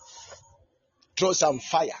me. Throw some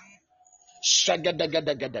fire.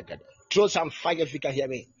 Shagadagadagadagada. Throw some fire if you can hear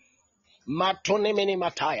me. Matonemini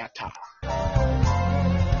matayata.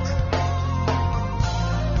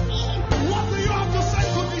 What do you have to say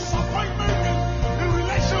to disappointment in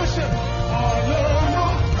relationship?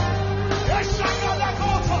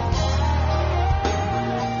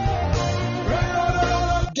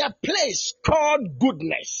 The place called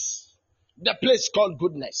goodness. The place called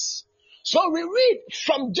goodness. So we read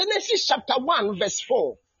from Genesis chapter 1 verse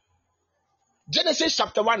 4. Genesis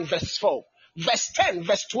chapter 1 verse 4. Verse 10,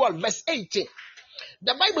 verse 12, verse 18.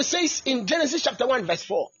 The Bible says in Genesis chapter 1 verse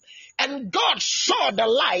 4. And God saw the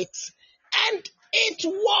light and it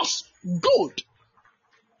was good.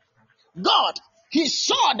 God, he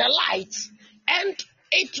saw the light and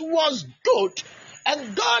it was good.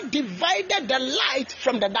 And God divided the light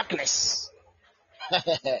from the darkness.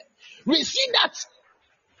 We see that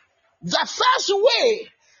the first way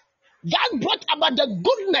that brought about the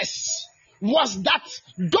goodness was that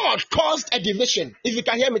God caused a division. If you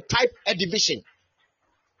can hear me, type a division.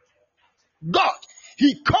 God,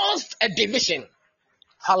 he caused a division.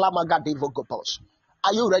 Are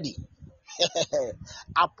you ready?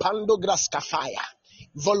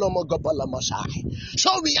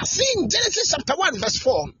 So we are seeing Genesis chapter 1 verse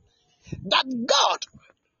 4 that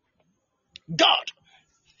God,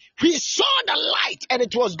 he saw the light and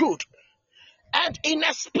it was good. And in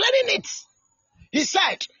explaining it, he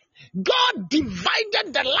said, God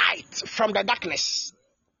divided the light from the darkness.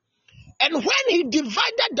 And when he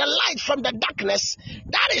divided the light from the darkness,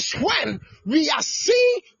 that is when we are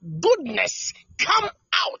seeing goodness come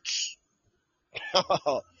out.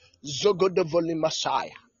 Zogodovoli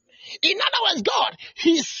Messiah. In other words, God,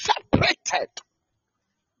 he separated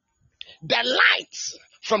the light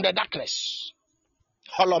from the darkness.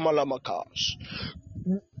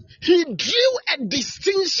 He drew a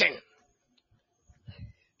distinction.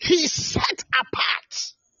 He set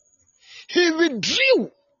apart. He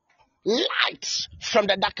withdrew light from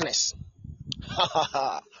the darkness.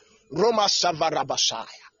 Roma Savarabashaya.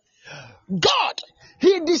 God,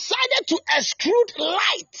 he decided to exclude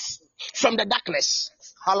light from the darkness.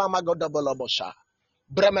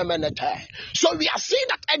 So we are seeing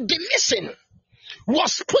that a division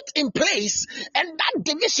was put in place, and that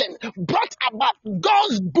division brought about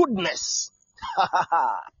God's goodness.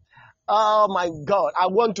 Oh my God, I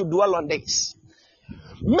want to dwell on this.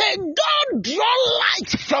 May God draw light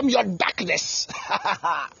from your darkness.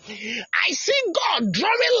 I see God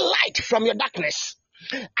drawing light from your darkness.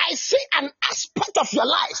 I see an aspect of your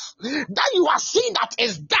life that you are seeing that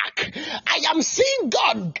is dark. I am seeing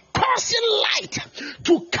God causing light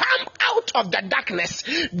to come out of the darkness.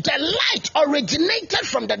 The light originated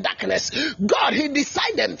from the darkness. God, he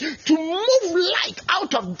decided to move light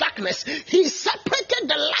out of darkness. He separated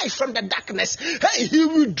the light from the darkness. Hey, he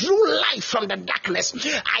withdrew light from the darkness.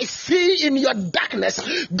 I see in your darkness,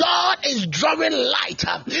 God is drawing light.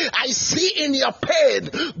 I see in your pain,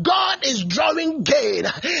 God is drawing gain.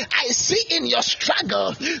 I see in your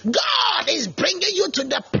struggle, God is bringing you to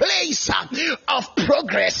the place of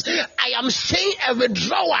progress. I am seeing a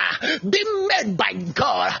withdrawal being made by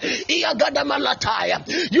God. You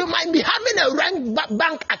might be having a rent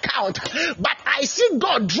bank account, but I see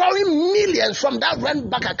God drawing millions from that rent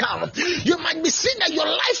bank account. You might be seeing that your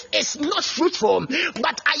life is not fruitful,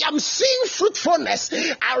 but I am seeing fruitfulness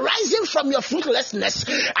arising from your fruitlessness.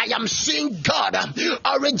 I am seeing God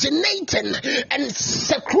originating and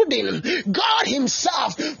secluding, God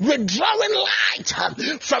himself withdrawing light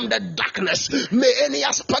from the darkness. May any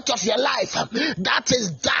aspect of your life that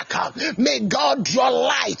is dark, may God draw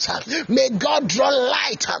light. May God draw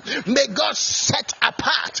light. May God set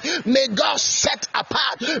apart. May God set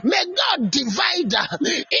apart. May God divide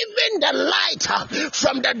even the light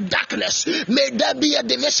from the darkness. May there be a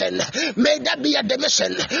division. May there be a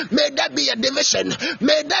division. May there be a division.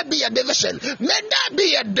 May there be a division. May there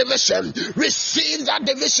be a division. Receive that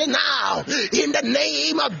division now in the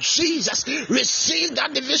name of Jesus. Receive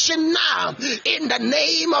that division now in the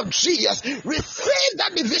name of Jesus. Receive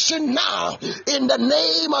that division now in the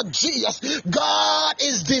name of Jesus. God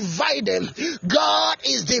is dividing. God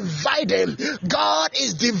is dividing. God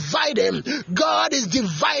is dividing. God is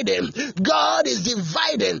dividing. God is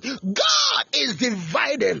dividing. God is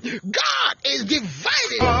dividing. God is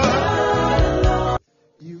dividing.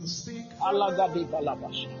 You speak.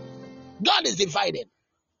 God is dividing.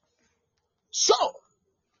 So,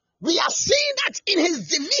 we are seeing that in his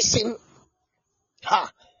division,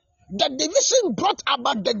 the division brought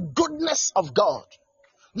about the goodness of God.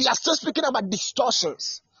 We are still speaking about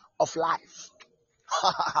distortions of life.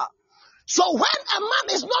 So when a man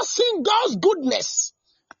is not seeing God's goodness,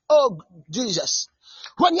 oh Jesus,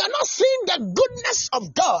 when you're not seeing the goodness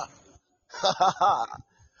of God,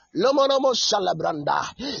 in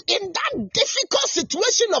that difficult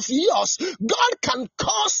situation of yours, God can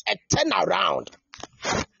cause a turnaround.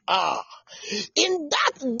 In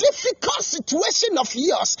that difficult situation of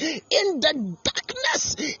yours, in the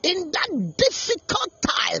darkness, in that difficult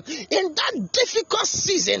time, in that difficult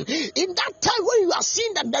season, in that time when you are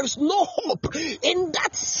seeing that there is no hope, in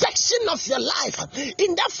that section of your life,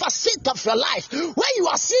 in that facet of your life, where you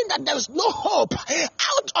are seeing that there is no hope,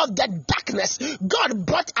 out of the darkness, God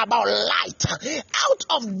brought about light. Out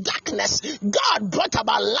of darkness, God brought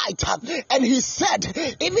about light. And he said,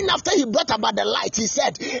 even after he brought about the light, he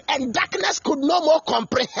said, and darkness could no more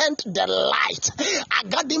comprehend the light.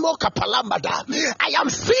 Agadimo Kapalambada. I am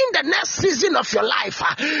seeing the next season of your life.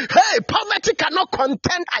 Hey, poverty cannot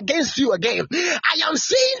contend against you again. I am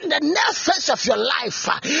seeing the next phase of your life.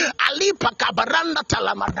 Ali Pakabaranda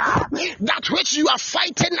Talamada. That which you are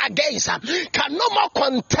fighting against can no more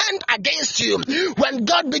contend against you. When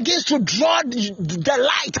God begins to draw the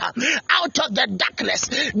light out of the darkness,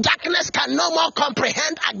 darkness can no more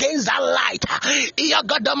comprehend against that light.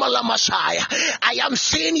 I am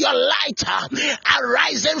seeing your light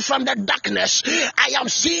arising from the darkness. I am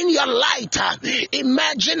seeing your light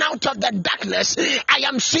emerging out of the darkness. I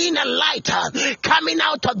am seeing a light coming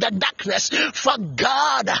out of the darkness. For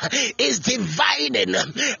God is dividing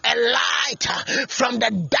a light from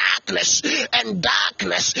the darkness, and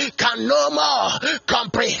darkness can no more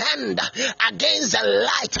comprehend against the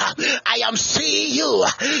light. I am seeing you.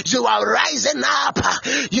 You are rising up.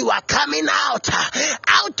 You are coming out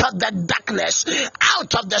of the darkness,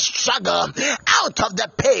 out of the struggle, out of the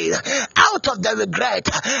pain, out of the regret,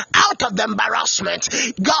 out of the embarrassment.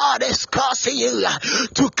 God is causing you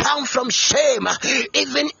to come from shame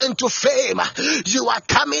even into fame. You are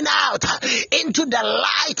coming out into the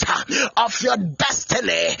light of your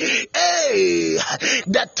destiny. Hey,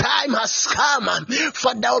 the time has come,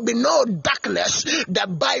 for there will be no darkness. The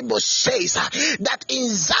Bible says that in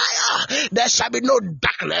Zion there shall be no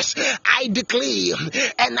darkness. I declare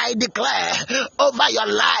and I declare over your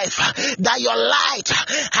life that your light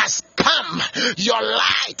has come. Your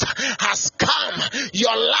light has come.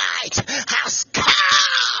 Your light has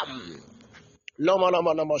come.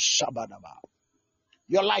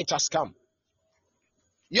 Your light has come.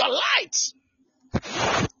 Your light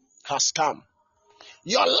has come.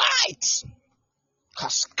 Your light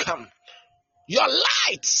has come. Your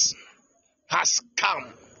light has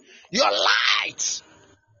come. Your light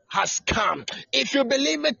has come. If you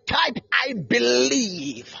believe it, type I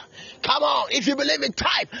believe. Come on. If you believe it,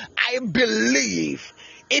 type I believe.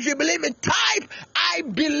 If you believe it, type I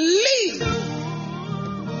believe.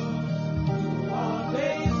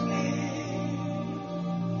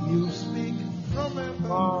 You speak from heaven.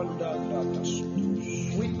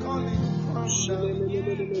 We call it from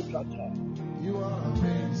down. You are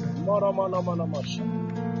amazing.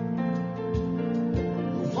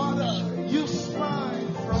 Father, you smile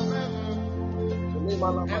from heaven.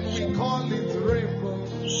 And we call it rainbow.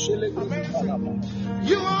 Amazing.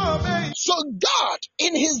 You are amazing. So God,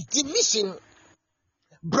 in his division,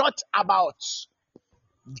 brought about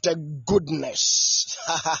the goodness.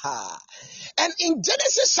 And in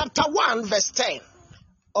Genesis chapter 1, verse 10,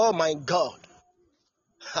 oh my God,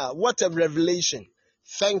 what a revelation.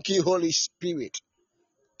 Thank you, Holy Spirit.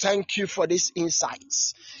 Thank you for these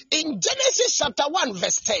insights. In Genesis chapter 1,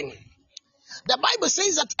 verse 10, the Bible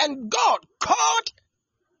says that, and God called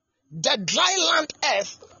the dry land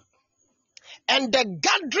earth, and the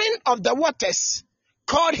gathering of the waters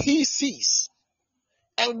called he seas.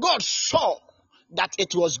 And God saw that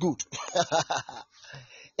it was good.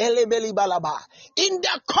 In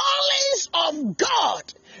the callings of God,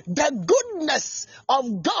 the goodness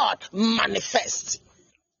of God manifests.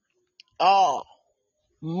 Oh,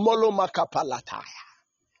 Molomakapalatai.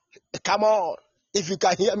 Come on, if you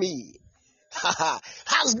can hear me.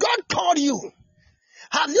 Has God called you?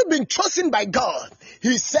 Have you been chosen by God?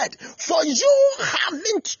 He said, for you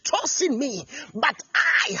haven't chosen me, but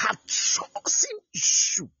I have chosen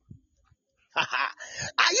you.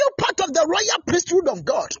 Are you part of the royal priesthood of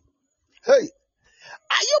God? Hey,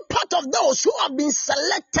 are you part of those who have been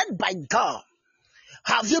selected by God?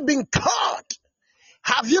 Have you been called?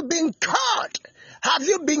 Have you been called? Have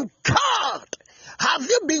you been called? Have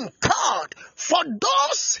you been called? For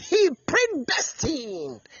those he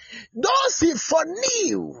predestined, those he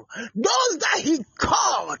foreknew, those that he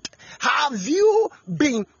called, have you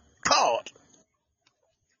been called?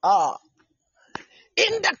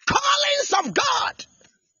 In the callings of God,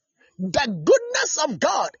 the goodness of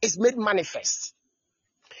God is made manifest.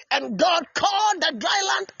 And God called the dry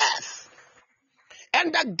land earth,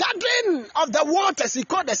 and the gathering of the waters he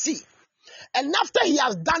called the sea. And after he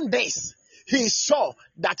has done this, he saw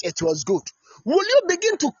that it was good. Will you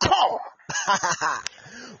begin to call?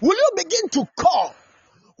 Will you begin to call?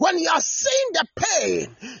 When you are seeing the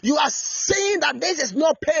pain, you are seeing that this is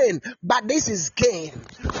no pain, but this is gain.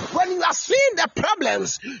 When you are seeing the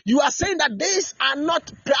problems, you are saying that these are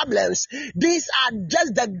not problems. These are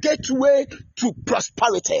just the gateway to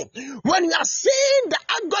prosperity. When you are seeing the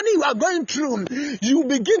agony you are going through, you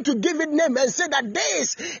begin to give it name and say that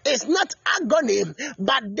this is not agony,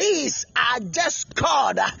 but these are just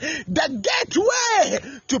called the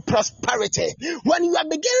gateway to prosperity. When you are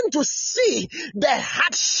beginning to see the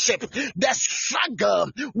hardship, the struggle,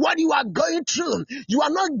 what you are going through, you are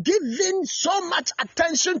not giving so much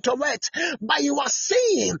attention to it, but you are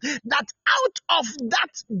seeing that out of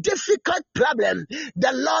that difficult problem,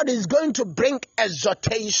 the Lord is going to bring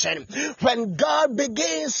exhortation. When God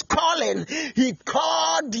begins calling, he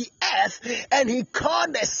called the earth and he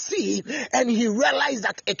called the sea, and he realized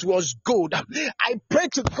that it was good. I pray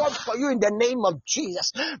to God for you in the name of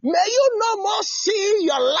Jesus. May you no more see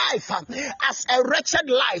your life as a wretched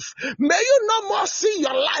life. May you no more see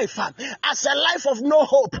your life as a life of no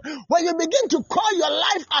hope. When you begin to call your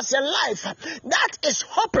life as a life that is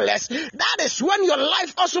hopeless, that is when your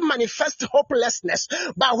life also manifests hopelessness.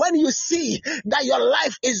 But when you see that your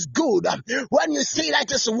life is good, when you see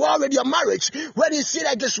that it's war with your marriage, when you see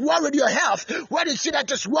that it's war with your health, when you see that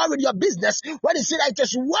it's war with your business, when you see that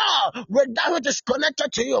it's war with that which is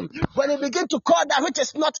connected to you, when you begin to call that which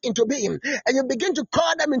is not into being, and you begin to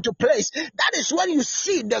call them into place, that is when you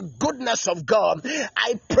see the goodness of God.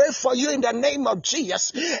 I pray for you in the name of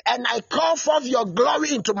Jesus, and I call forth your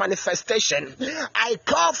glory into manifestation. I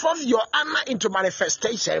call forth your honor into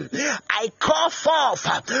manifestation. I call forth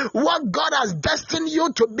what God has destined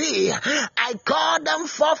you to be. I call them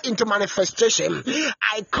forth into manifestation.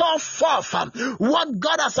 I call forth what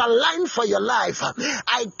God has aligned for your life.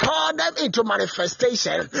 I call them into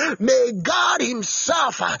manifestation. May God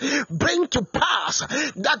himself bring to pass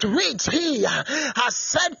that which he has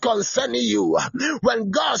said concerning you.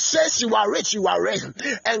 When God says you are rich, you are rich.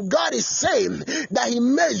 And God is saying that he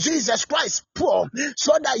made Jesus Christ poor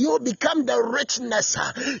so that you become the richness.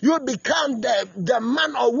 You become the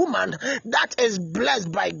man or woman that is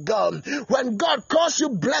blessed by God. When God calls you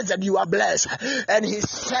blessed, you are blessed. And he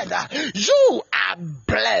said, you are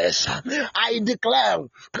blessed. I declare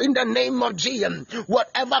in the name of Jesus,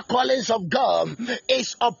 whatever callings of God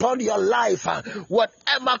is upon your life,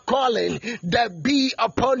 whatever calling there be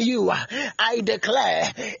upon you, I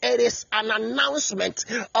declare it is an announcement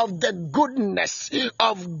of the goodness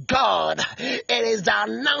of God. It is the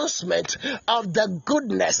announcement of the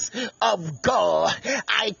goodness of God.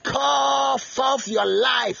 I call forth your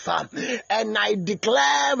life and I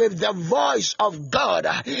declare with the voice of God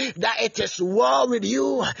that it is well war with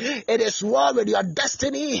you. It is war with your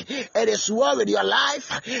destiny. It is war with your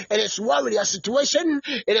life. It is war with your situation.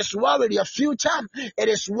 It is war with your future. It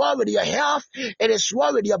is war with your health. It is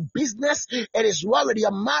war with your business. It is war with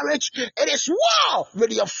your marriage. It is war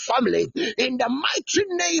with your family. In the mighty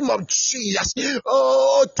name of Jesus.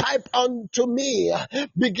 Oh, type unto me.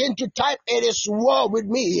 Begin to type, it is war with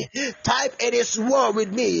me. Type, it is war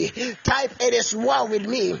with me. Type, it is war with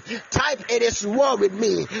me. Type, it is war with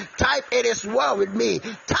me. Type, it is war with me.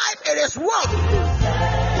 Type, it is war with me.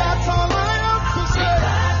 That's all I have to say.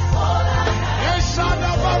 Yes,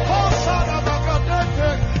 hallelujah.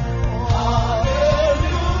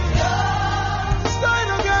 Say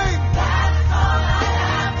it again.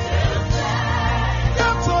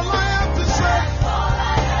 That's all I have to say.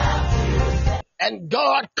 And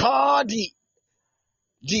God called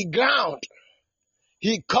the ground.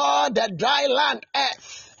 He called the dry land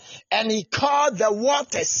earth. And he called the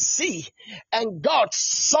waters sea. And God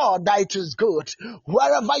saw that it was good.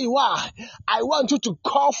 Wherever you are, I want you to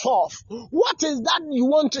call forth. What is that you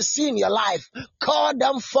want to see in your life? Call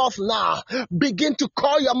them forth now. Begin to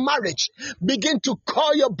call your marriage. Begin to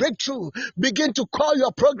call your breakthrough. Begin to call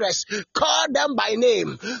your progress. Call them by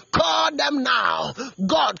name. Call them now.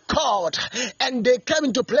 God called and they came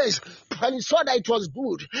into place. And he saw that it was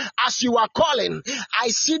good. As you are calling, I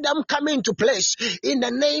see them coming into place in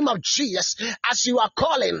the name of Jesus. As you are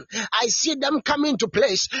calling, I see them coming into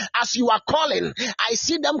place. As you are calling, I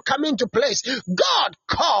see them coming into place. God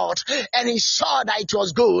called and he saw that it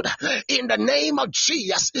was good. In the name of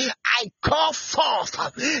Jesus, I call forth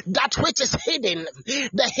that which is hidden,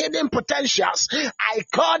 the hidden potentials. I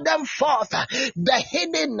call them forth, the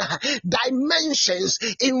hidden dimensions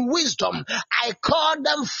in wisdom. I call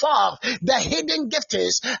them forth, the hidden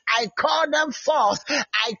giftings. I call them forth.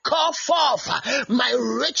 I call forth my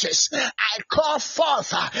riches. I call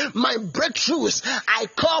forth my breakthroughs. I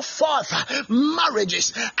call forth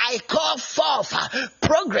marriages. I call forth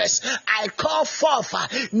progress. I call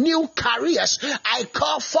forth new careers. I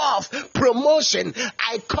call forth promotion.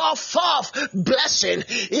 I call forth blessing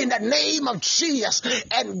in the name of Jesus.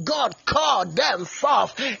 And God called them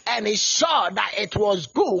forth and he saw that it was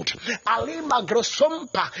good. Alima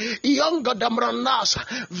grosumpa yongo damronas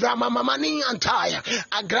vramamamani antaya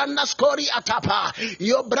agranda skori atapa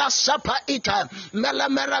yobra sapa ita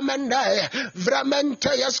melamera mende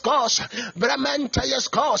vramente yaskos vramente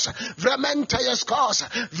yaskos vramente yaskos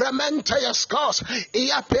vramente yaskos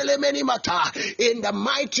iapele meni mata. In the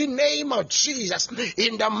mighty name of Jesus,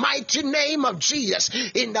 in the mighty name of Jesus,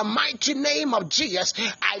 in the mighty name of Jesus,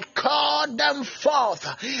 I call them forth.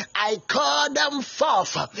 I call them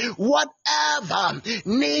forth. Whatever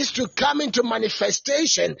needs to come into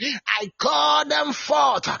manifestation, I call them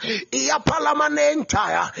forth.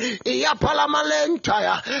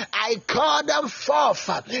 I call them forth.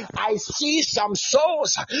 I see some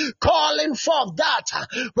souls calling forth that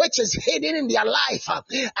which is hidden in their life.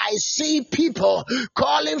 I see people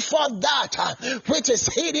calling forth that which is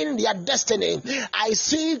hidden in their destiny. I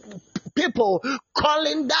see people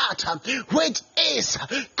calling that which is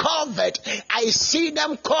covered. I see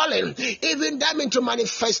them calling even them into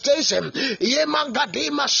manifestation.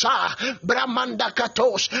 Yemangadima sha Brahmanda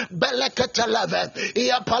katosh Belekataleve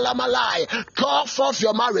Iapalamalai. Call forth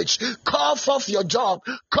your marriage, call forth your job,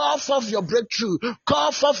 call forth your breakthrough,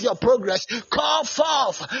 call forth your progress, call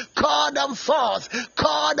forth, call them forth,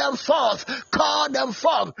 call them forth, call them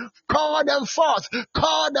forth, call them forth,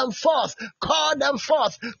 call them forth, call them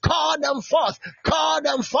forth, call them forth, call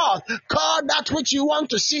them forth, call that which you want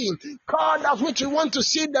to see, call that which you want to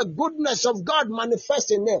see the goodness of God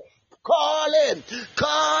manifest in them. Call it,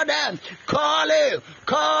 call them, call it,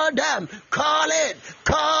 call them, call it,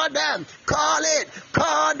 call them, call it,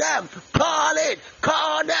 call them, call it,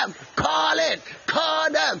 call them, call it, call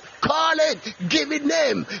them, call it, give it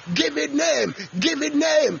name, give it name, give it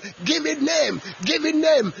name, give it name, give it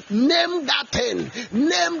name, name that thing,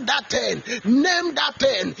 name that thing, name that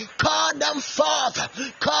thing, call them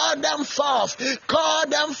forth, call them forth, call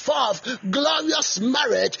them forth, glorious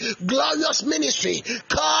marriage, glorious ministry,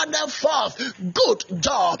 call them forth, good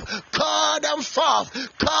job, call them forth,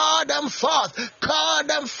 call them forth, call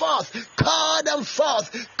them forth, call them forth,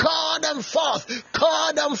 call them forth,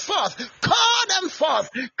 call them forth, call them forth,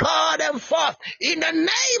 call them forth, in the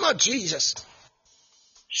name of Jesus.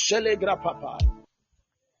 Shelegra papai.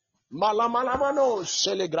 Malamalamano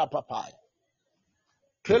shelegra papai.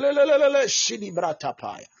 Kelelelele shilibra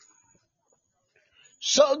tapai.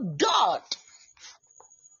 So God,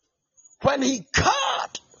 when he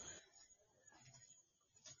called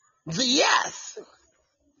the earth,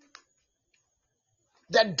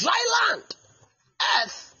 the dry land,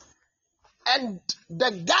 earth, and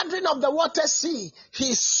the gathering of the water sea,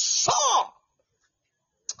 he saw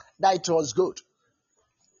that it was good.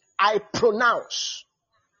 I pronounce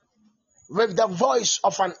with the voice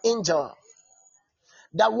of an angel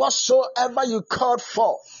that whatsoever you called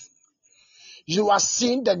forth, you are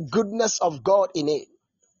seeing the goodness of God in it.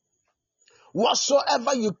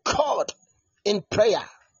 Whatsoever you called in prayer,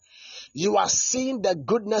 you are seeing the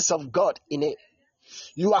goodness of God in it.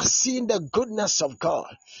 You are seeing the goodness of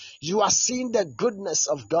God. You are seeing the goodness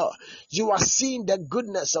of God. You are seeing the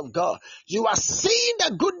goodness of God. You are seeing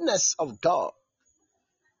the goodness of God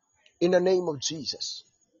in the name of Jesus.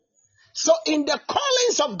 So in the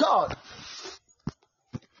callings of God,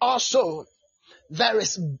 also there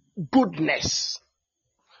is goodness.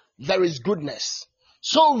 There is goodness.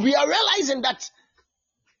 So we are realizing that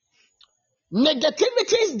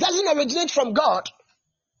negativity doesn't originate from God.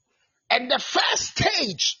 And the first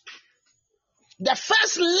stage, the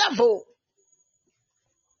first level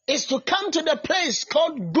is to come to the place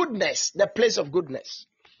called goodness, the place of goodness.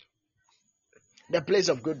 The place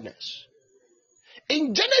of goodness.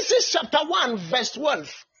 In Genesis chapter 1 verse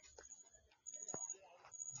 12,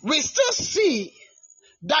 we still see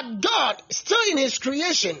that God, still in his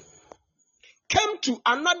creation, came to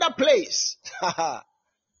another place.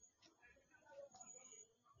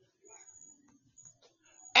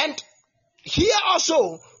 And here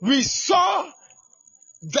also we saw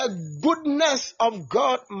the goodness of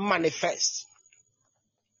God manifest.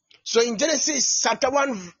 So in Genesis chapter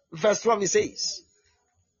 1 verse 12 it says,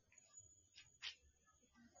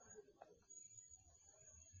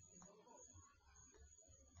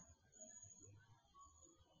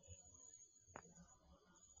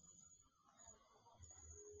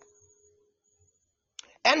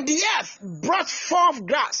 and the earth brought forth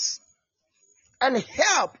grass and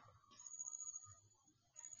herb,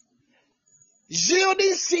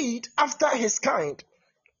 yielding seed after his kind,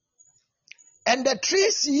 and the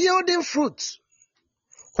trees yielding fruit,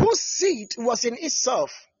 whose seed was in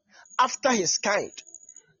itself after his kind.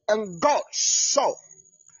 And God saw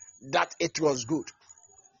that it was good.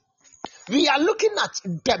 We are looking at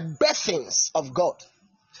the birthings of God.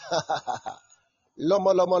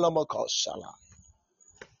 Lomo, lomo, lomo, koshala.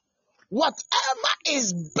 Whatever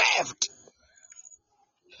is birthed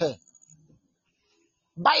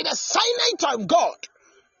by the finite of God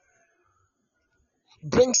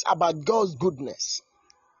brings about God's goodness.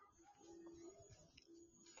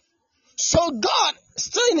 So God,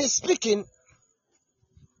 still in his speaking,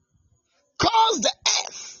 caused the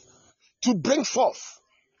earth to bring forth.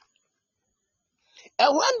 And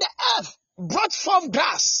when the earth brought forth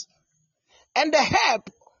grass, and the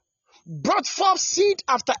herb brought forth seed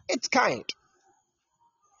after its kind,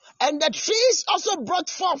 and the trees also brought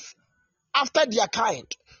forth after their kind,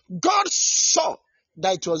 God saw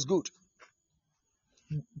that it was good.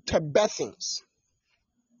 The birthings.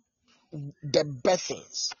 The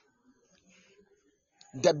birthings.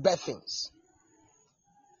 The birthings.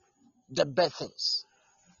 The birthings.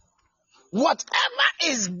 Whatever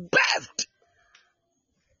is birthed,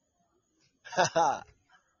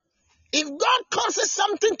 if God causes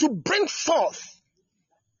something to bring forth,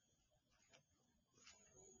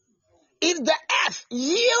 if the earth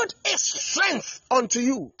yield its strength unto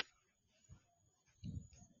you,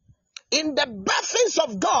 in the birthings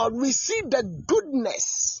of God, we see the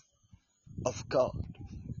goodness of God.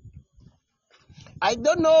 I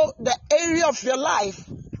don't know the area of your life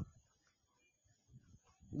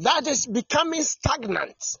that is becoming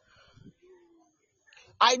stagnant.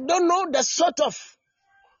 I don't know the sort of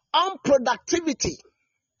unproductivity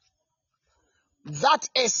that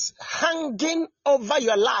is hanging over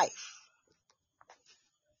your life.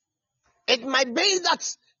 It might be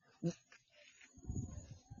that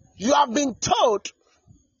you have been told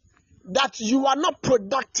that you are not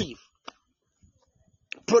productive.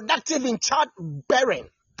 Productive in childbearing.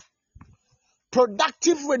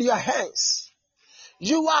 Productive with your hands.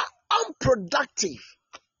 You are unproductive.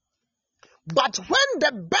 But when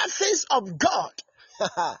the birthings of God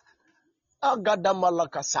are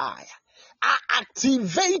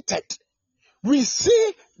activated, we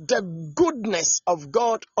see the goodness of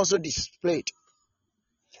God also displayed.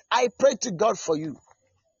 I pray to God for you.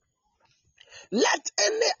 Let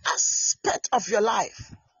any aspect of your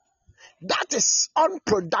life that is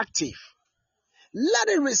unproductive, let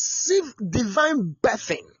it receive divine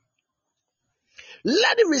birthing.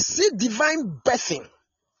 Let it receive divine birthing.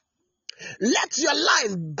 Let your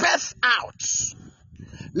life birth out.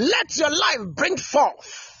 Let your life bring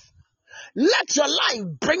forth. Let your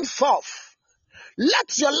life bring forth.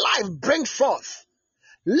 Let your life bring forth.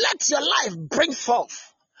 Let your life bring forth.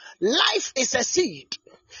 Life is a seed.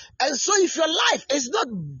 And so if your life is not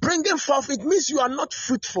bringing forth, it means you are not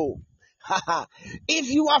fruitful. If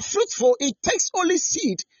you are fruitful, it takes only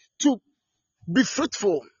seed to be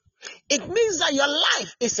fruitful. It means that your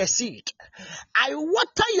life is a seed. I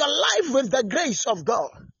water your life with the grace of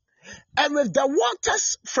God and with the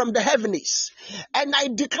waters from the heavens. And I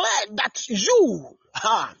declare that you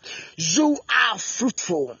are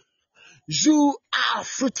fruitful. You are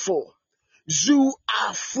fruitful. You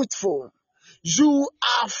are fruitful. You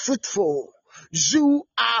are fruitful. You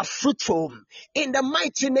are fruitful. In the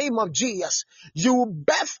mighty name of Jesus, you will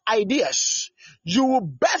birth ideas. You will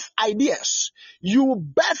birth ideas. You will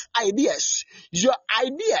birth ideas. Your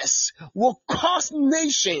ideas will cause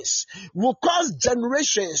nations, will cause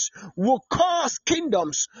generations, will cause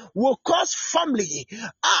kingdoms, will cause family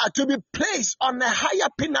to be placed on a higher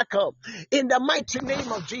pinnacle. In the mighty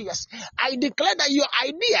name of Jesus, I declare that your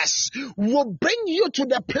ideas will bring you to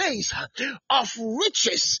the place of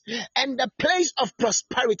riches and the place of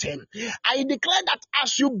prosperity. I declare that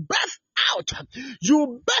as you birth out,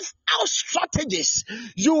 you birth out strategies,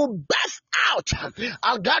 you birth out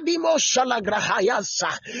Agadimo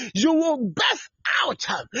Shalagrahayasa, you will birth out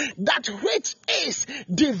that which is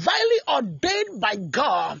divinely ordained by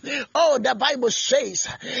God. Oh, the Bible says,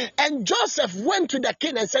 and Joseph went to the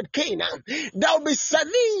king and said, King, there will be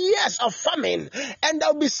 7 years of famine, and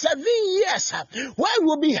there will be 7 years where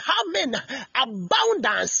we'll be having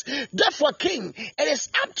abundance. Therefore, king, it is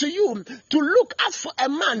up to you to look out for a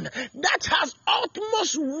man that has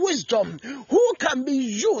utmost wisdom, who can be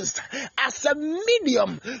used as a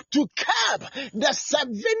medium to curb the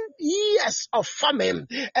 7 years of famine.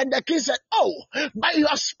 And the king said, oh, but you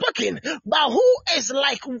have spoken, but who is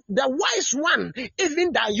like the wise one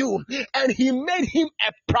even than you? And he made him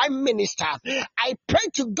a prime minister. I pray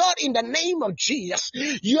to God in the name of Jesus,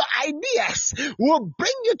 your ideas will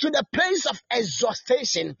bring you to the place of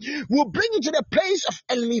exhaustion, will bring you to the place of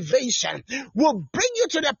elevation, will bring you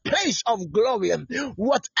to the place of glory.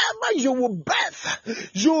 Whatever you will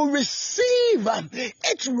birth, you will receive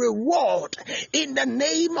its reward in the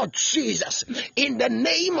name of Jesus. In the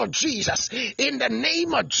name of Jesus. In the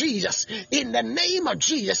name of Jesus. In the name of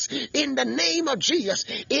Jesus. In the name of Jesus.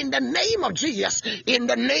 In the name of Jesus. In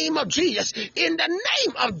the name of Jesus. In the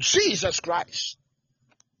name of Jesus Christ.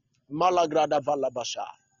 Malagrada Valabasha.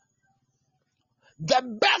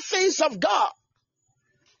 The birthings of God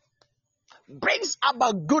brings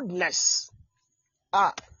about goodness.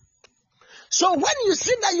 So when you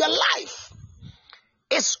see that your life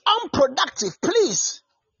is unproductive, please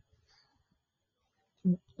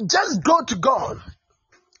just go to God,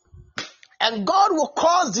 and God will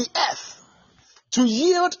cause the earth to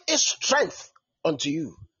yield its strength unto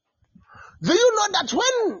you. Do you know that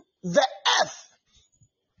when the earth,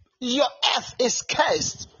 your earth is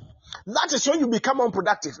cursed, that is when you become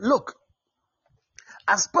unproductive? Look,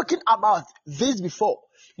 I've spoken about this before.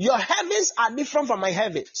 Your heavens are different from my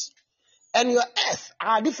heavens, and your earth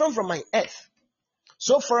are different from my earth.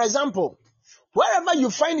 So, for example, wherever you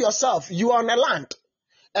find yourself, you are on a land.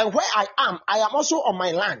 And where I am also on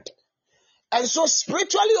my land. And so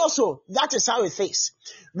spiritually also, that is how it is.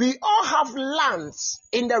 We all have lands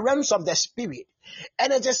in the realms of the spirit.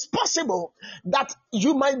 And it is possible that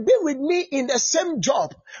you might be with me in the same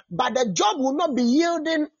job, but the job will not be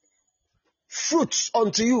yielding fruits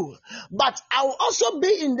unto you. But I will also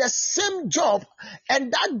be in the same job,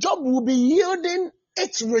 and that job will be yielding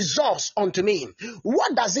its results unto me.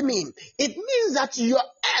 What does it mean? It means that your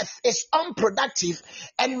earth is unproductive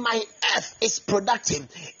and my earth is productive.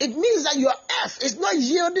 It means that your earth is not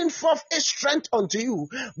yielding forth its strength unto you,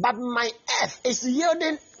 but my earth is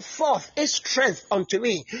yielding forth its strength unto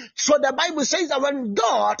me. So the Bible says that when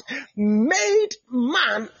God made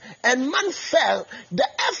man and man fell, the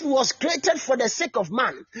earth was created for the sake of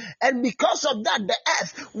man. And because of that, the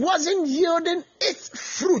earth wasn't yielding its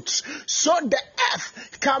fruits. So the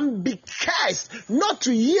earth can be cursed not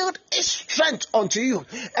to yield its strength unto you.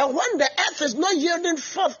 And when the earth is not yielding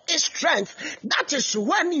forth its strength, that is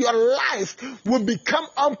when your life will become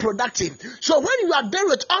unproductive. So when you are dealing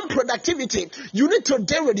with unproductivity, you need to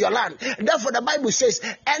deal with your land. Therefore the Bible says,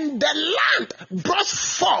 and the land brought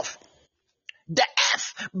forth, the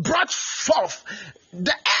earth brought forth,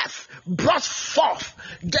 the earth brought forth,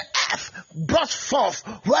 the earth brought forth,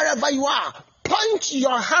 wherever you are, Point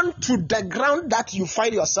your hand to the ground that you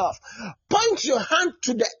find yourself. Point your hand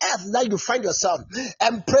to the earth that you find yourself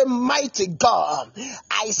and pray, mighty God,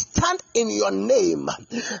 I stand in your name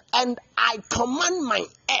and I command my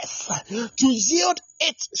earth to yield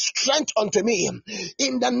its strength unto me.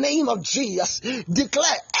 In the name of Jesus,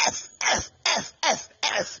 declare earth,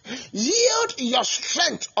 yield your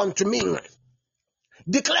strength unto me.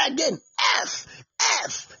 Declare again, earth,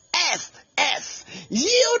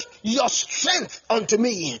 yield your strength unto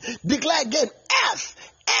me. Declare again, earth,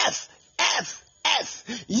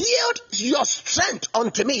 yield your strength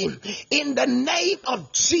unto me. In the name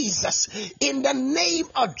of Jesus, in the name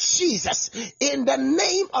of Jesus, in the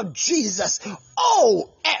name of Jesus. Oh,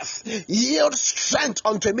 earth, yield strength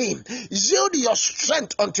unto me. Yield your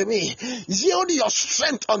strength unto me. Yield your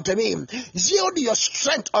strength unto me. Yield your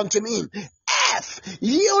strength unto me. Earth,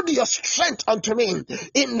 yield your strength unto me.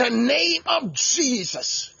 In the name of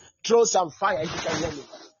Jesus. Throw some fire if you can hear me.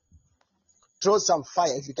 Throw some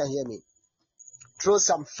fire if you can hear me. Throw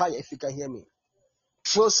some fire if you can hear me.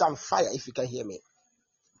 Throw some fire if you can hear me.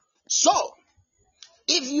 So,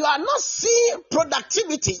 if you are not seeing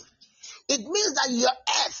productivity, it means that your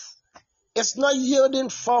earth is not yielding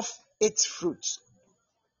forth its fruit.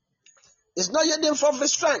 It's not yielding forth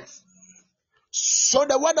its strength. So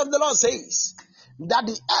the word of the Lord says that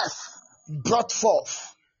the earth brought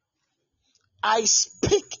forth. I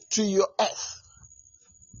speak to your earth,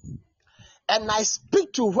 and I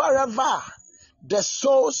speak to wherever the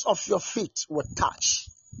soles of your feet will touch.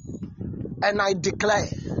 And I declare,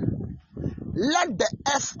 let the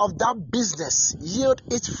earth of that business yield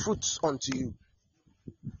its fruits unto you.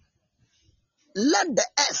 Let the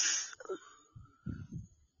earth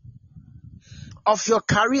of your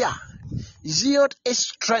career yield its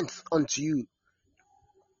strength unto you.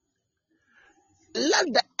 Let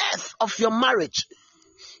the earth of your marriage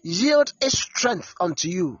yield its strength unto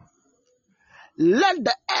you. Let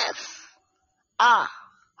the earth,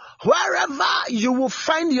 wherever you will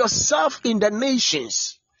find yourself in the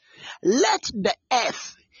nations, let the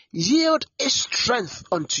earth yield its strength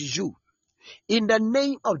unto you. In the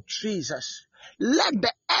name of Jesus, let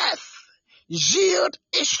the earth yield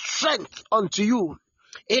its strength unto you.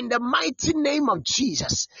 In the mighty name of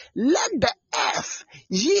Jesus, let the earth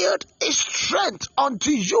yield its strength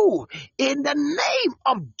unto you. In the name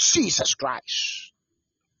of Jesus Christ.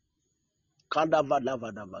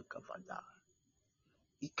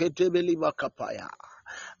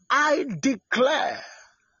 I declare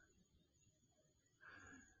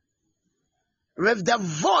with the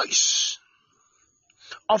voice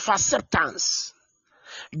of acceptance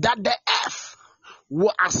that the earth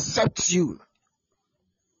will accept you.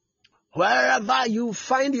 Wherever you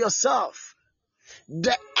find yourself,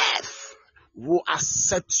 the earth will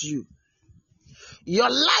accept you. Your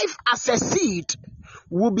life as a seed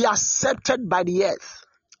will be accepted by the earth.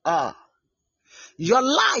 Your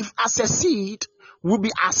life as a seed will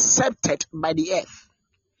be accepted by the earth.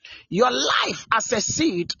 Your life as a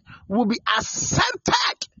seed will be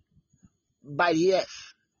accepted by the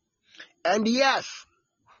earth. And the earth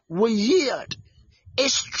will yield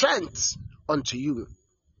its strength unto you.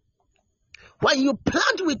 When you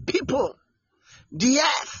plant with people, the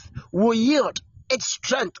earth will yield its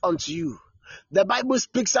strength unto you. The Bible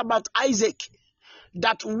speaks about Isaac,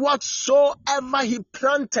 that whatsoever he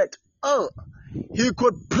planted, he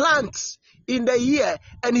could plant in the year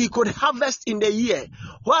and he could harvest in the year.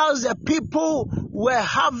 Whilst the people were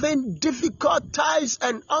having difficult times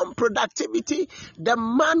and unproductivity, the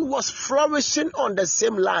man was flourishing on the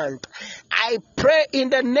same land. I pray in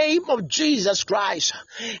the name of Jesus Christ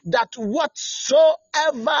that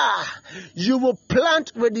whatsoever you will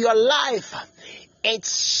plant with your life, it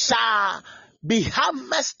shall be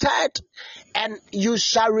harvested and you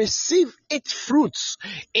shall receive its fruits.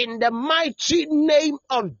 In the mighty name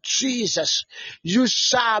of Jesus, you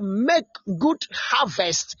shall make good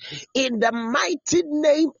harvest. In the mighty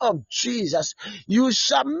name of Jesus, you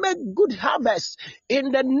shall make good harvest.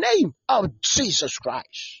 In the name of Jesus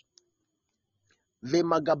Christ.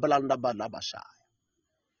 Vimagablanda balabasha.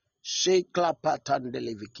 Shekla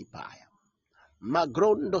patandelevikipaya.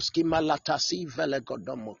 Magrondoski malatasi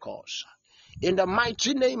velegodomokos. In the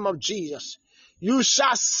mighty name of Jesus, you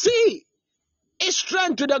shall see its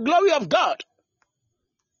strength to the glory of God.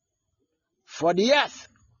 For the earth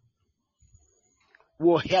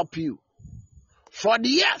will help you. For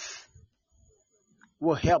the earth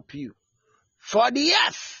will help you. For the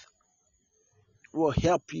earth will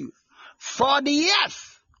help you. For the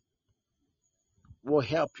earth will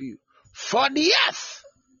help you. For the earth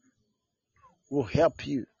will help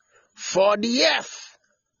you. For the earth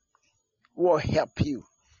will help you.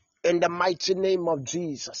 In the mighty name of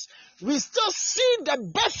Jesus. We still see the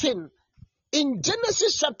birthing in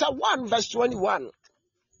Genesis chapter 1 verse 21.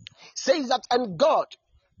 Says that, and God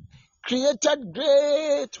created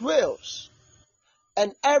great whales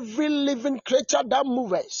and every living creature that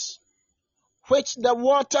moves, which the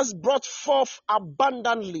waters brought forth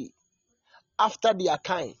abundantly after their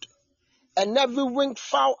kind, and every winged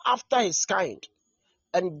fowl after his kind.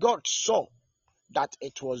 And God saw that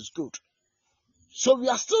it was good. So we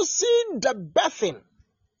are still seeing the birthing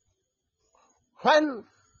when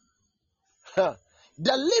the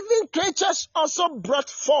living creatures also brought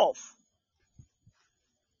forth.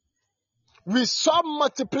 We saw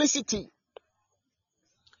multiplicity,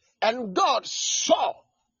 and God saw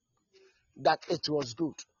that it was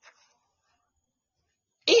good.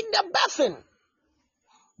 In the birthing,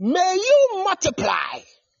 may you multiply.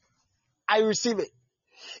 I receive it.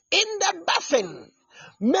 In the birthing,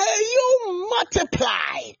 may you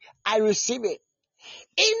multiply. I receive it.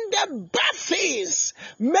 In the birthings,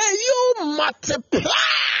 may you multiply.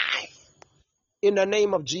 In the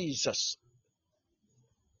name of Jesus.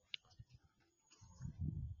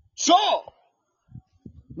 So,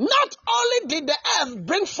 not only did the earth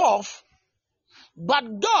bring forth,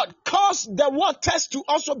 but God caused the waters to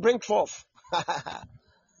also bring forth.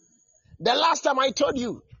 The last time I told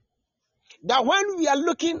you that when we are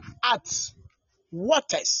looking at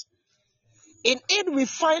waters, in it we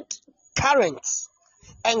find currents,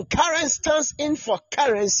 and current stands in for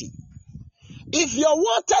currency. If your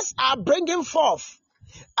waters are bringing forth,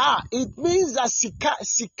 it means that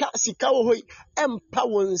sika wohoi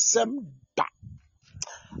empower them.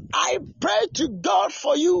 I pray to God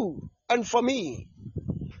for you and for me.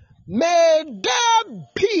 May there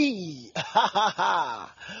be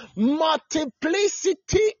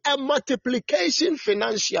multiplicity and multiplication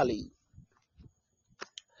financially.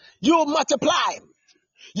 You multiply,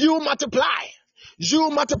 you multiply, you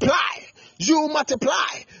multiply, you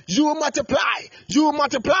multiply, you multiply, you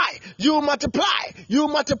multiply, you multiply, you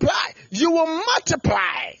multiply, you will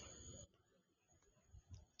multiply.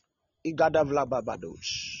 Igadavla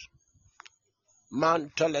babados.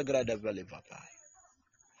 Man telegrada velivapai.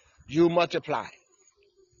 You multiply.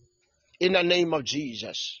 In the name of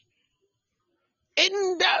Jesus.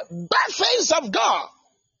 In the birthings of God,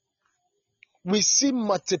 we see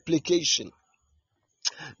multiplication.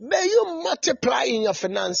 May you multiply in your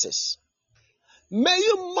finances. May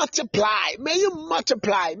you multiply. May you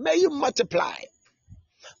multiply. May you multiply.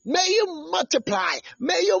 May you multiply.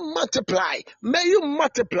 May you multiply. May you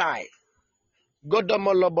multiply.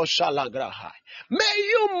 Godomolobo shalagraha. May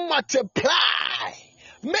you multiply.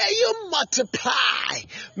 May you multiply.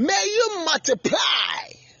 May you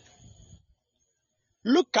multiply.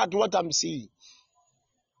 Look at what I'm seeing.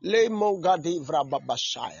 Lemo gadivra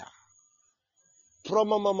babashaya.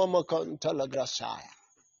 Promomomoma kontalagrasaya.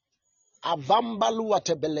 Avambalu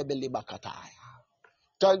atebelebele bakataya.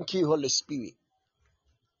 Thank you, Holy Spirit.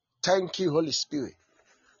 Thank you, Holy Spirit.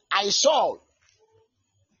 I saw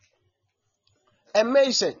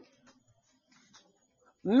amazing.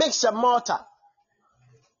 Mix a mortar.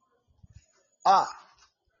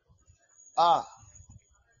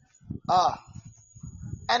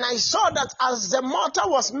 And I saw that as the mortar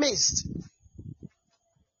was mixed,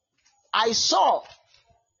 I saw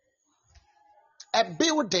a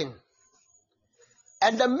building,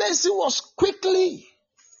 and the mason was quickly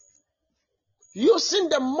using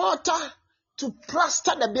the mortar to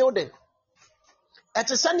plaster the building.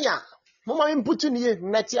 Etisania, mama imputu niye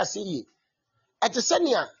neti asiye.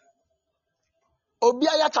 Etisania,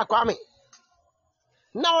 obiaya takwame.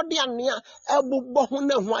 Na odi ania ebubo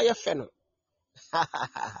hune huaye feno.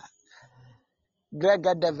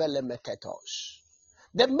 Grega developmentos.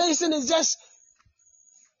 The mason is just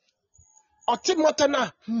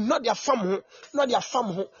otimotana, not their farm, not their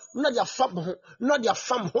farm, not their farm, not their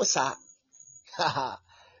farm, sir.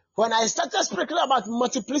 When I started speaking about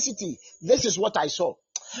multiplicity, this is what I saw.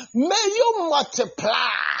 May you multiply.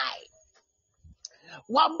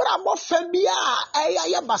 Wabrabo febia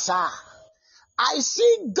ayaya basa. I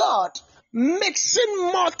see God mixing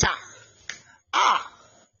mortar.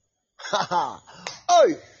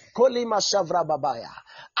 Oi, kolima shavra babaya.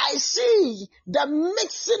 I see the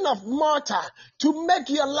mixing of mortar to make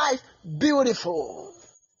your life beautiful.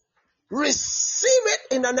 Receive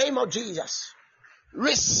it in the name of Jesus.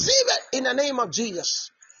 Receive it in the name of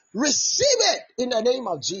Jesus. Receive it in the name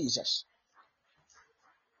of Jesus.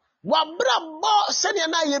 Wabrabo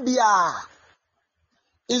senyana yebia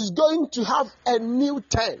is going to have a new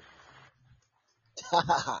turn.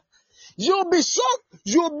 You'll be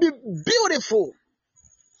beautiful.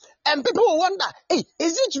 And people will wonder, hey,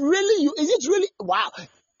 is it really you? Is it really? Wow.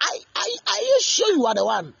 I Are you sure you are the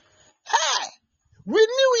one? Hey, we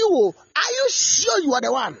knew you. Are you sure you are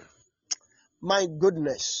the one? My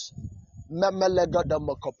goodness.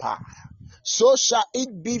 So shall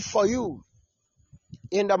it be for you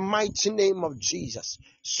in the mighty name of Jesus.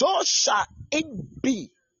 So shall it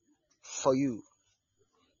be for you.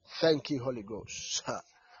 Thank you, Holy Ghost.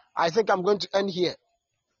 I think I'm going to end here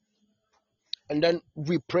and then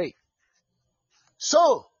we pray.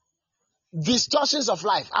 So, distortions of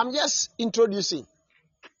life. I'm just introducing.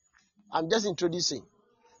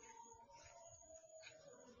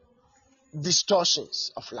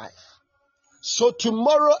 Distortions of life. So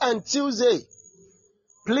tomorrow and Tuesday,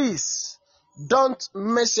 please don't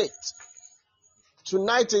miss it.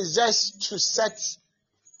 Tonight is just to set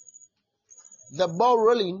the ball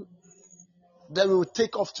rolling. Then we will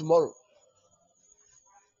take off tomorrow.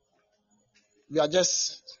 We are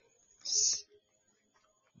just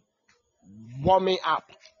warming up.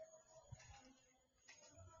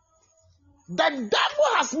 The devil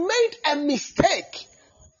has made a mistake,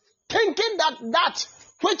 thinking that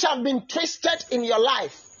which have been twisted in your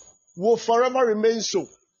life will forever remain so.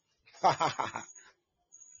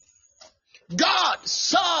 God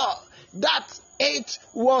saw that it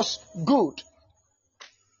was good.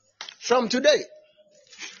 From today,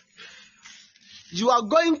 you are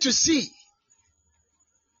going to see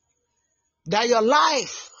that your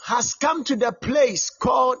life has come to the place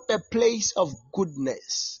called a place of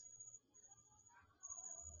goodness.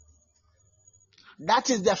 That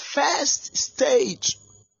is the first stage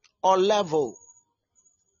or level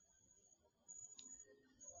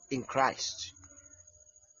in Christ.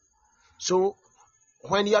 So,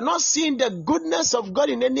 when you're not seeing the goodness of God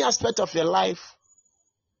in any aspect of your life,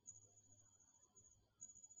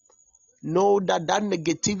 know that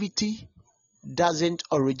negativity doesn't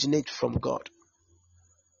originate from God.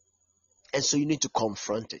 And so you need to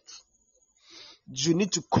confront it. You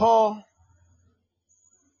need to call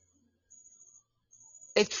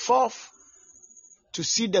it forth to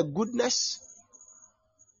see the goodness.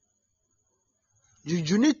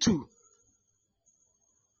 You need to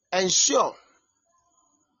ensure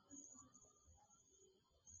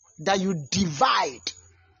that you divide.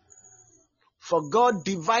 For God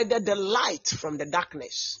divided the light from the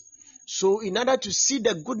darkness. So in order to see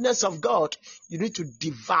the goodness of God, you need to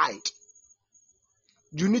divide.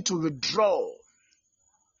 You need to withdraw.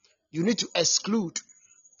 You need to exclude.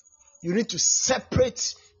 You need to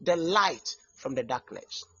separate the light from the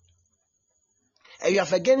darkness. And you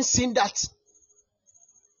have again seen that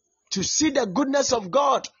to see the goodness of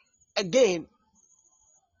God again,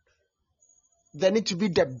 there need to be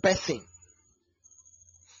the birthing.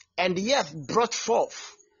 And the earth brought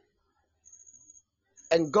forth,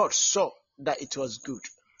 and God saw that it was good.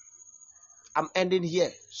 I'm ending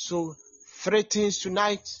here. So 3 things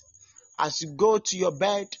tonight. As you go to your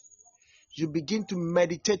bed, you begin to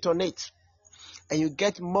meditate on it, and you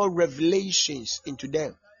get more revelations into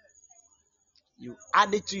them. You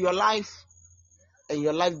add it to your life, and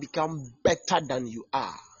your life becomes better than you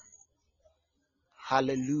are.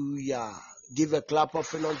 Hallelujah. Give a clap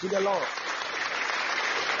offering unto the Lord.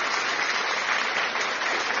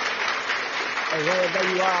 And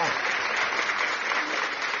wherever you are,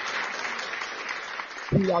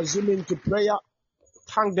 we are zooming to prayer.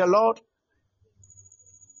 Thank the Lord.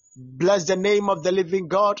 Bless the name of the living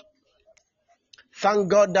God. Thank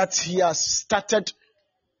God that He has started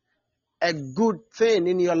a good thing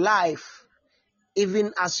in your life,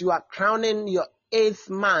 even as you are crowning your 8th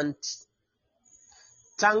month.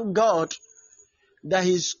 Thank God that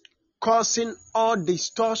He's causing all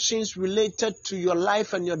distortions related to your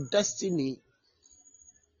life and your destiny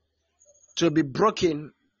to be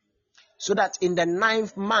broken, so that in the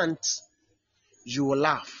 9th month you will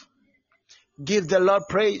laugh. Give the Lord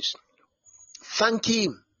praise. Thank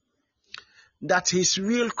Him that His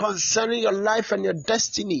will concerning your life and your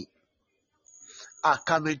destiny are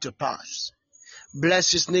coming to pass.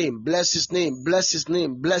 Bless His name, bless His name, bless His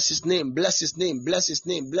name, bless His name, bless His name, bless His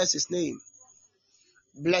name, bless His name,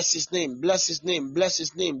 bless His name, bless His name, bless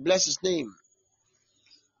His name, bless His name.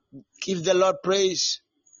 Give the Lord praise.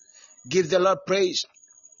 Give the Lord praise.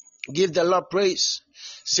 Give the Lord praise.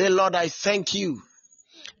 Say, Lord, I thank you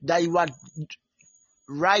that you are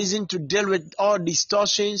rising to deal with all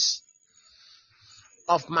distortions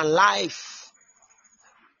of my life.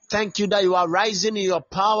 Thank you that you are rising in your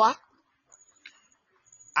power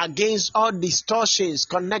against all distortions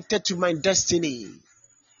connected to my destiny.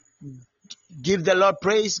 Give the Lord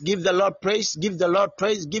praise. Give the Lord praise. Give the Lord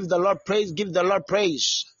praise. Give the Lord praise. Give the Lord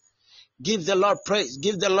praise. Give the Lord praise.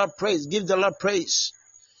 Give the Lord praise. Give the Lord praise.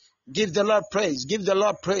 Give the Lord praise. Give the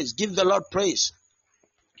Lord praise. Give the Lord praise.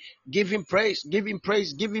 Give him praise, give him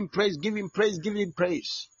praise, give him praise, give him praise, give him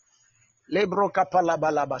praise. Lebro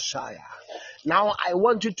kapalabalabashaya. Now I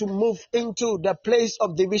want you to move into the place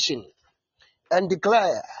of division and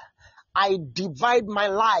declare, I divide my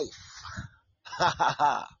life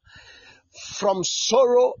from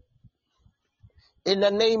sorrow in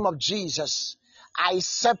the name of Jesus. I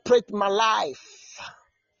separate my life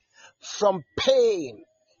from pain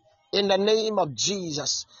in the name of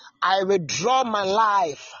Jesus. I withdraw my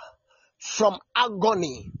life from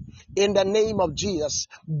agony in the name of Jesus.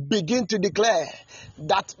 Begin to declare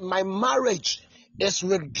that my marriage is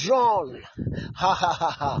withdrawn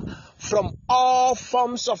from all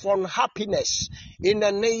forms of unhappiness in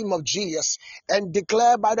the name of Jesus, and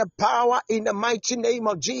declare by the power in the mighty name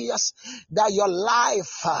of Jesus that your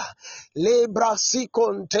life lebra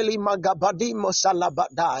sikon telimagabadimo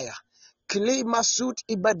salabadaya klima suit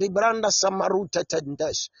ibadibranda samaruta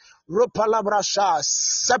tendes ropalabrasha.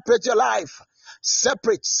 Separate your life.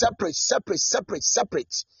 Separate.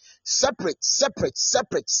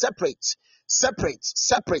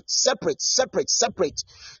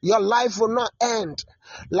 Your life will not end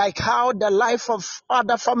like how the life of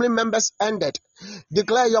other family members ended.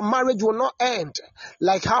 Declare your marriage will not end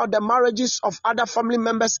like how the marriages of other family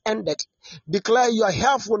members ended. Declare your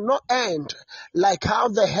health will not end like how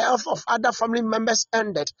the health of other family members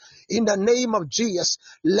ended. In the name of Jesus,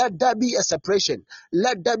 let there be a separation.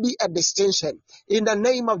 Let there be a distinction. In the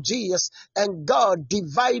name of Jesus, and God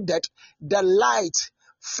divided the light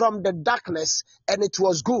from the darkness, and it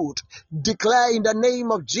was good. Declare in the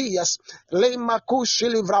name of Jesus,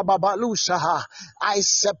 I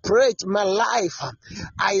separate my life,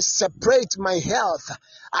 I separate my health,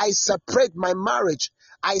 I separate my marriage,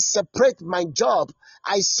 I separate my job,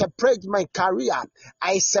 I separate my career,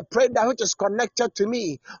 I separate that which is connected to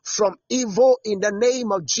me from evil in the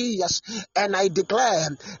name of Jesus, and I declare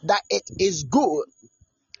that it is good.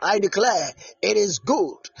 I declare it is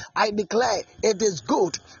good. I declare it is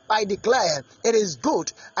good. I declare it is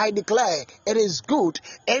good. I declare it is good.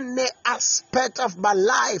 Any aspect of my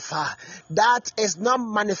life that is not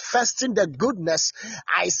manifesting the goodness,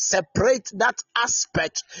 I separate that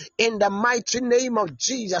aspect in the mighty name of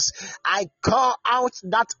Jesus. I call out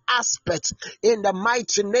that aspect in the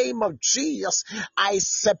mighty name of Jesus. I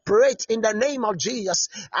separate in the name of Jesus.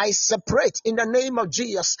 I separate in the name of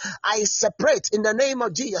Jesus. I separate in the name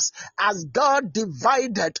of Jesus. As God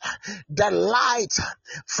divided the light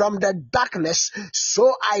from the darkness,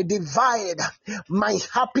 so I divide my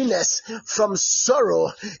happiness from sorrow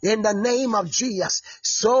in the name of Jesus.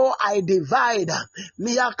 So I divide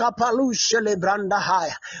Miakapalu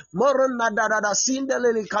Shelebrandahaya Morona Dada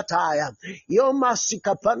Sindelili Kataya Yoma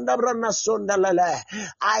Sikapanda Brana Sondalele.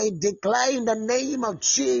 I declare in the name of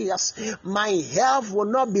Jesus, my health will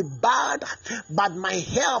not be bad, but my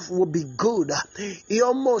health will be good.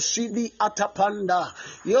 Yomo Shidi Atapanda,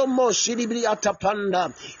 Yomo Shidi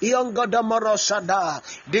Atapanda, Yongodamoroshada.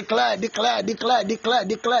 Declare.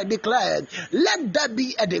 Let there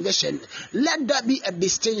be a division. Let there be a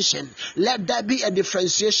distinction. Let there be a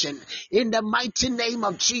differentiation. In the mighty name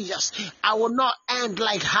of Jesus, I will not end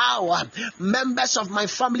like how members of my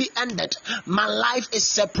family ended. My life is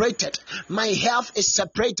separated. My health is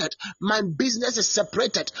separated. My business is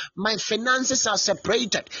separated. My finances are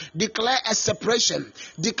separated. Declare a separation.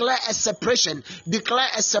 Declare a separation. Declare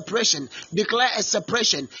a separation. Declare a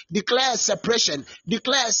separation. Declare a separation.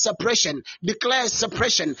 Declare a separation. Declare a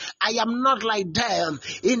separation. I am not like them.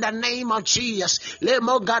 In the name of Jesus.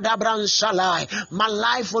 My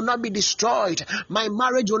life will not be destroyed. My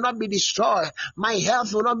marriage will not be destroyed. My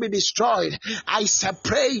health will not be destroyed. I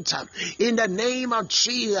separate in the name of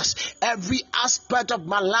Jesus. Every aspect of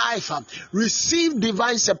my life receive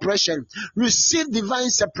divine separation. Receive divine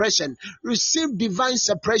separation. Receive divine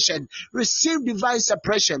separation. Receive divine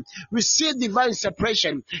separation. Receive divine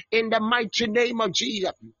separation in the mighty name of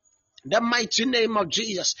Jesus. The mighty name of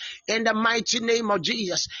Jesus, in the mighty name of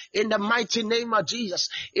Jesus, in the mighty name of Jesus,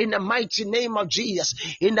 in the mighty name of Jesus,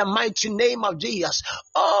 in the mighty name of Jesus.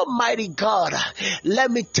 Almighty God, let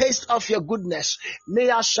me taste of your goodness. May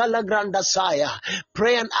I grandasaya.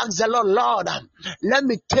 Pray and ask the Lord, let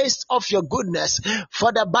me taste of your goodness.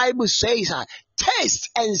 For the Bible says, taste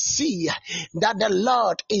and see that the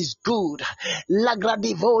Lord is good.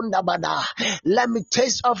 Let me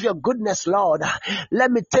taste of your goodness, Lord. Let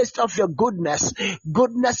me taste of your goodness.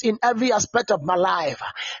 Goodness in every aspect of my life.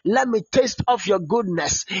 Let me taste of your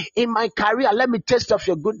goodness. In my career, let me taste of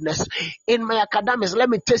your goodness. In my academics, let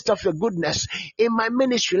me taste of your goodness. In my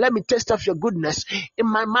ministry, let me taste of your goodness. In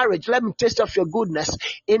my marriage, let me taste of your goodness.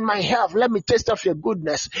 In my health, let me taste of your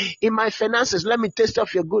goodness. In my finances, let me taste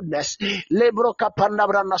of your goodness. Lebro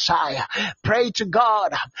Pray to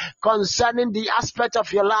God concerning the aspect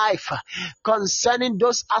of your life, concerning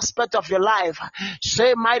those aspects of your life.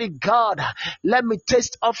 Say, mighty God, let me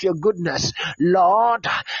taste of your goodness. Lord,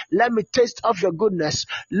 let me taste of your goodness.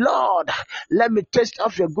 Lord, let me taste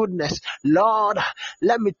of your goodness. Lord,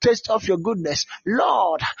 let me taste of your goodness.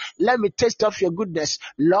 Lord, let me taste of your goodness.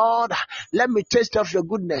 Lord, let me taste of your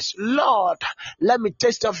goodness. Lord, let me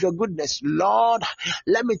taste of your goodness. Lord,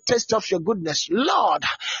 let me taste of your goodness. Lord,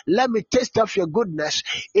 let me taste of your goodness.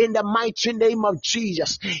 In the mighty name of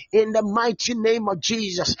Jesus. In the mighty name of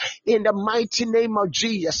Jesus. In the mighty name of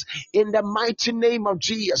Jesus. In the mighty name of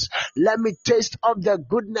Jesus. Let me taste of the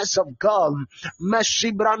goodness of God.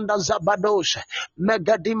 Meshibranda Zabadosh.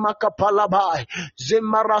 Megadima Kapalabai.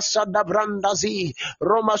 Zimarasa Dabrandazi.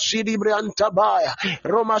 Roma Shidi Briantabaya.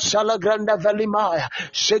 Roma Salagranda Velimaya.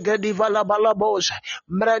 Shegedi Valabalabos.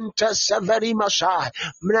 Mrenta Severi Masai.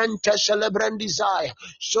 Mrenta Celebrandizai.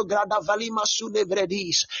 Sugrada Valima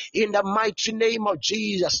Sunevredis. In the mighty name of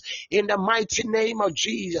Jesus. In the mighty name of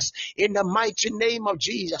Jesus. In the mighty name of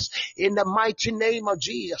Jesus. In the mighty name of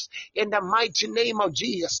Jesus. In the mighty name of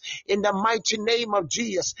Jesus. In the mighty name of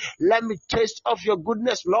Jesus. Let me taste of your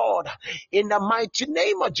goodness, Lord. In the mighty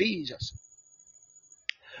name of Jesus.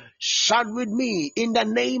 Shout with me in the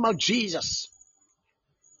name of Jesus.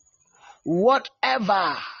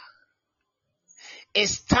 Whatever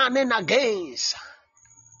is standing against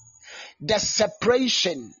the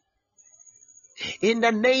separation, in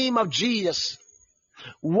the name of Jesus,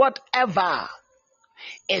 whatever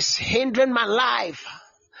is hindering my life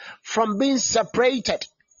from being separated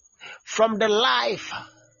from the life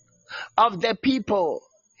of the people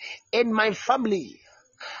in my family,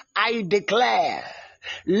 I declare,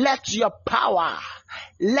 let your power,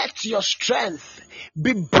 let your strength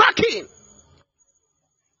be broken.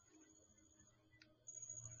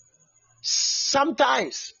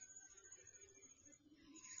 Sometimes,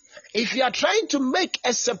 if you are trying to make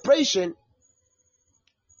a separation,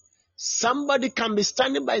 somebody can be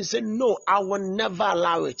standing by and say, no, I will never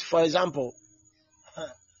allow it. For example,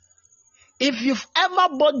 if you've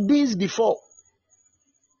ever bought beans before,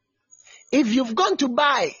 if you've gone to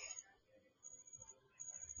buy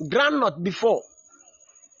groundnut before,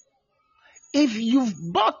 if you've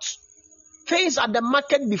bought things at the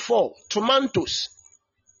market before, tomatoes,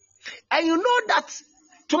 and you know that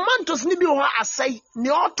tomatoes need to say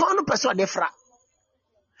you are trying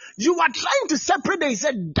to separate them. He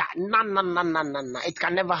said that no, it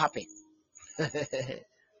can never happen.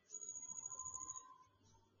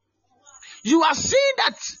 You are seeing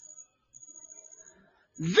that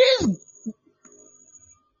these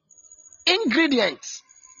ingredients,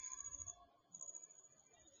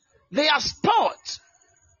 they are spoiled.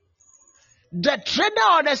 The trader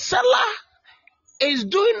or the seller is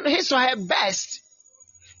doing his or her best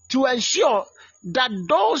to ensure that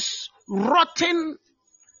those rotten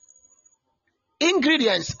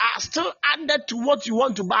ingredients are still added to what you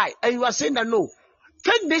want to buy. And you are saying that no,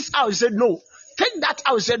 take this out. You said no. Take that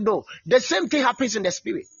out. You said no. The same thing happens in the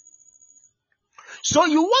spirit. So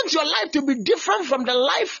you want your life to be different from the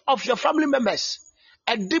life of your family members.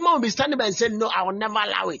 A demon will be standing by and saying, no, I will never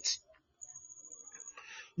allow it.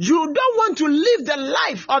 You don't want to live the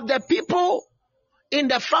life of the people in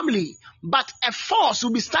the family, but a force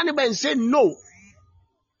will be standing by and saying, no.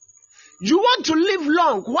 You want to live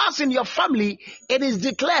long, whilst in your family, it is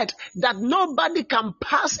declared that nobody can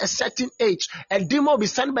pass a certain age. A demon will be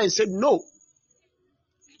standing by and say, no.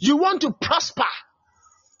 You want to prosper.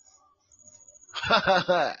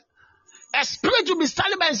 A spirit will be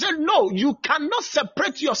standing by and say, no, you cannot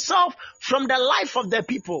separate yourself from the life of the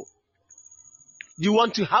people. You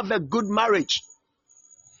want to have a good marriage.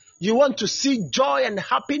 You want to see joy and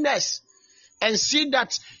happiness and see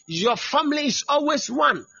that your family is always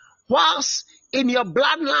one. Whilst in your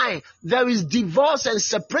bloodline, there is divorce and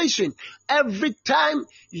separation. Every time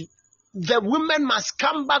the women must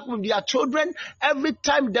come back with their children. Every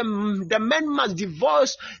time the men must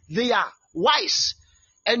divorce their wives.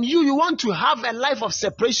 And you want to have a life of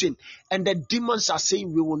separation. And the demons are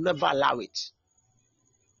saying, we will never allow it.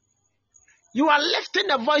 You are lifting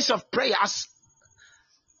the voice of prayer as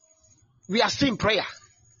we are saying prayer.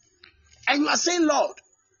 And you are saying, Lord,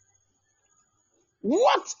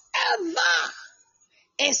 whatever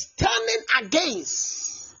is standing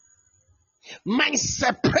against my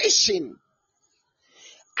separation,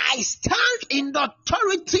 I stand in the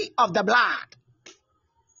authority of the blood.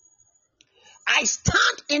 I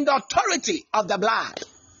stand in the authority of the blood.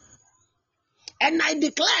 And I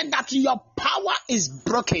declare that your power is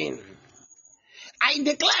broken. I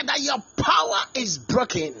declare that your power is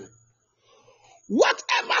broken.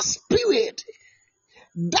 Whatever spirit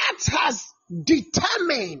that has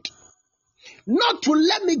determined not to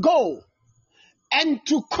let me go and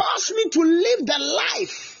to cause me to live the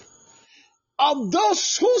life of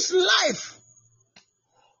those whose life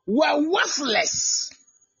were worthless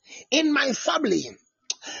in my family.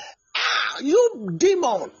 You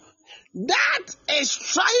demon that is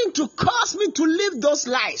trying to cause me to live those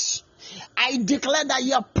lives, I declare that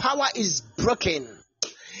your power is broken.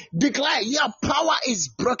 Declare your power is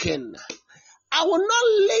broken. I will not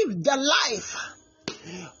live the life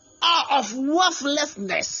of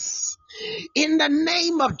worthlessness in the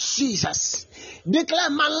name of Jesus. Declare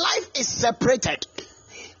my life is separated.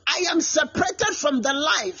 I am separated from the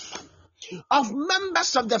life of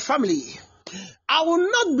members of the family. I will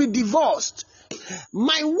not be divorced.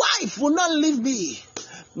 My wife will not leave me.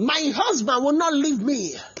 My husband will not leave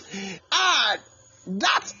me.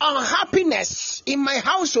 That unhappiness in my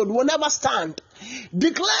household will never stand.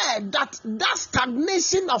 Declare that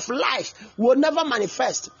stagnation of life will never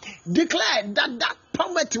manifest. Declare that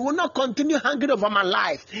poverty will not continue hanging over my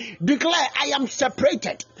life. Declare I am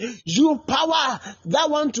separated. You power that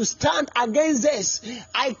want to stand against this,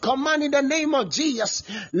 I command in the name of Jesus,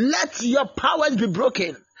 let your powers be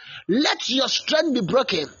broken. Let your strength be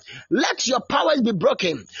broken. Let your powers be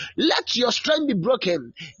broken. Let your strength be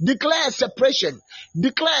broken. Declare separation.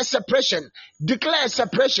 Declare separation. Declare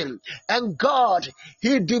separation. And God,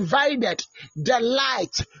 He divided the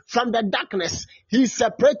light from the darkness. He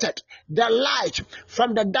separated the light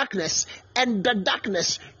from the darkness. And the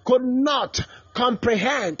darkness could not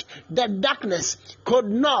comprehend. The darkness could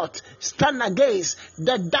not stand against.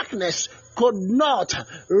 The darkness could not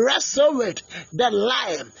wrestle with the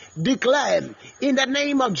light. Declare in the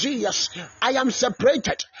name of Jesus, I am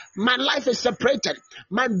separated. My life is separated.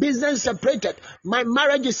 My business is separated. My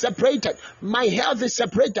marriage is separated. My health is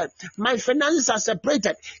separated. My finances are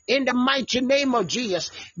separated. In the mighty name of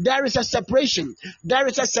Jesus, there is a separation. There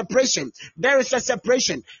is a separation. There is a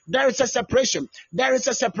separation. There is a separation. There is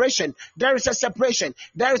a separation. There is a separation.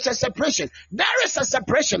 There is a separation. There is a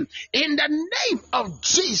separation. In the name of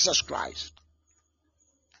Jesus Christ.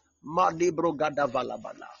 Madibro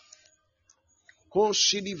gadavalabala. Ko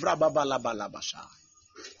shidivra babalabalabasha.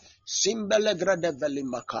 Simbele gradeveli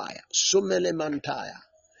makaya. Sumele mantaya.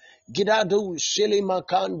 Gidadu shili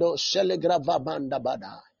makando shele gravabanda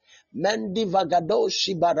bada. Mendi vagado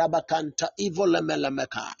shibarabakanta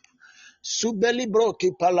ivolemelemekaya. Subeli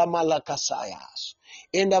broki palamalakasayas.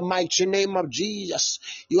 In the mighty name of Jesus,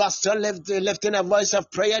 you are still lifting a voice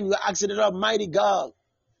of prayer and you are asking the Almighty God,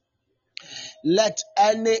 let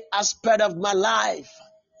any aspect of my life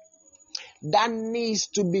that needs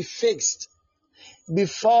to be fixed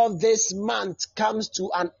before this month comes to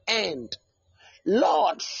an end,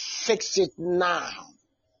 Lord, fix it now.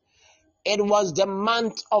 It was the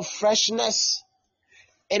month of freshness.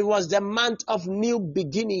 It was the month of new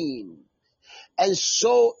beginning. And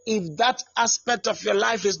so if that aspect of your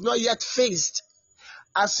life is not yet fixed,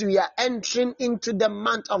 as we are entering into the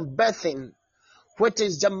month of birthing, which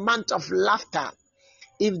is the month of laughter,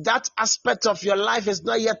 if that aspect of your life is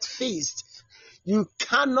not yet fixed, you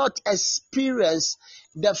cannot experience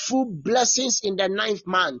the full blessings in the 9th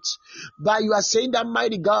month. But you are saying that,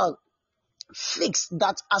 mighty God, fix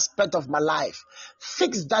that aspect of my life.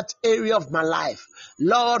 Fix that area of my life.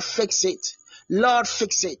 Lord, fix it. Lord,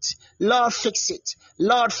 fix it. Lord, fix it.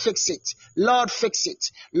 Lord, fix it. Lord, fix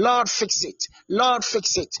it. Lord, fix it. Lord,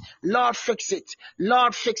 fix it. Lord, fix it.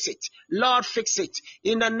 Lord, fix it. Lord, fix it.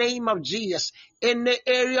 In the name of Jesus, in the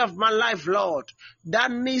area of my life, Lord, that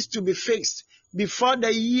needs to be fixed before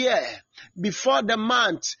the year, before the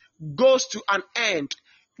month goes to an end.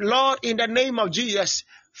 Lord, in the name of Jesus,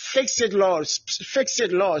 fix it, Lord. Fix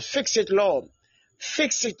it, Lord. Fix it, Lord.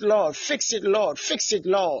 Fix it, Lord. Fix it, Lord. Fix it,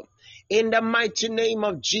 Lord. In the mighty name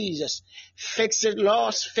of Jesus. Fix it,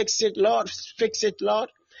 Lord. Fix it, Lord. Fix it, Lord.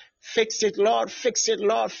 Fix it, Lord. Fix it,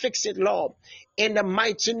 Lord. Fix it, Lord. In the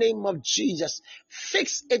mighty name of Jesus.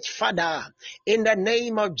 Fix it, Father. In the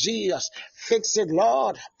name of Jesus. Fix it,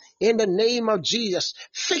 Lord. In the name of Jesus,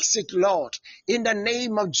 fix it, Lord. In the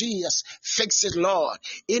name of Jesus, fix it, Lord.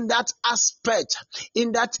 In that aspect,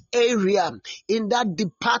 in that area, in that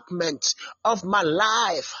department of my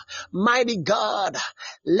life, mighty God,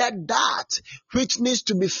 let that which needs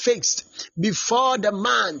to be fixed before the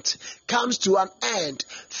month comes to an end,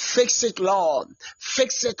 fix it, Lord.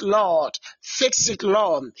 Fix it, Lord. Fix it,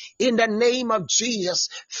 Lord. In the name of Jesus,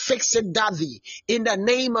 fix it, Daddy. In the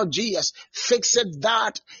name of Jesus, fix it,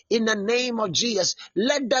 Dad. In the name of Jesus,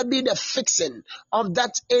 let there be the fixing of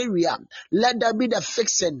that area. Let there be the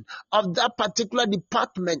fixing of that particular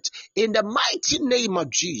department in the mighty name of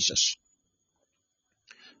Jesus.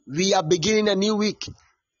 We are beginning a new week.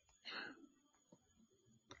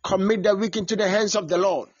 Commit the week into the hands of the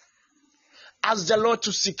Lord. Ask the Lord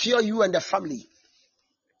to secure you and the family.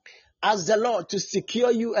 Ask the Lord to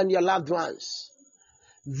secure you and your loved ones.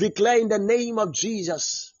 Declare in the name of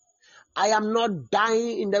Jesus, I am not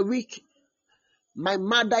dying in the week. My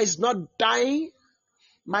mother is not dying.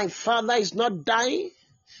 My father is not dying.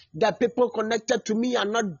 The people connected to me are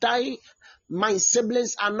not dying. My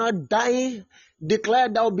siblings are not dying. Declare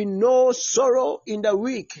there will be no sorrow in the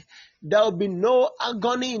week. There will be no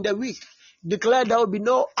agony in the week. Declare there will be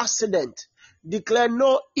no accident. Declare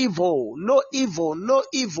no evil, no evil, no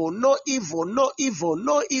evil, no evil, no evil,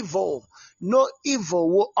 no evil. No evil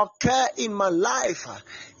will occur in my life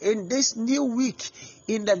in this new week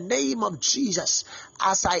in the name of Jesus.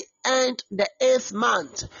 As I end the 8th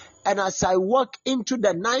month and as I walk into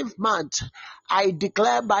the 9th month, I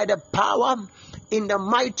declare by the power in the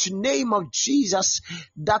mighty name of Jesus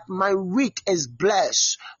that my week is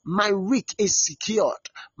blessed. My week is secured.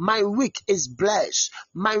 My week is blessed.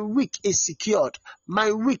 My week is secured.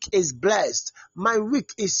 My week is blessed. My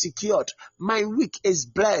week is secured. My week is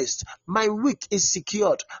blessed. My week is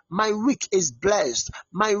secured. My week is blessed.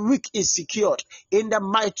 My week is secured. In the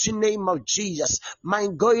mighty name of Jesus, my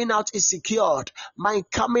going out is secured. My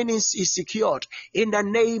coming in is secured. In the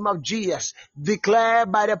name of Jesus, declare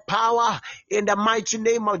by the power in the mighty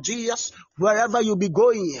name of Jesus, wherever you be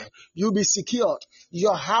going, you be secured.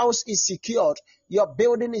 Your house is secured. Your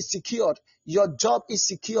building is secured. Your job is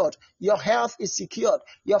secured. Your health is secured.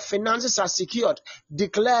 Your finances are secured.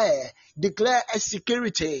 Declare a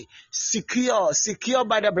security. Secure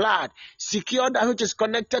by the blood. Secure that which is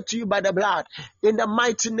connected to you by the blood. In the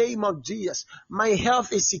mighty name of Jesus, my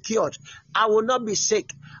health is secured. I will not be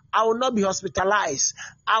sick. I will not be hospitalized.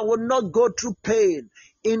 I will not go through pain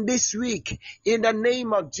in this week. In the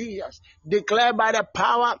name of Jesus, declare by the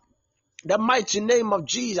power, the mighty name of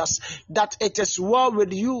Jesus, that it is well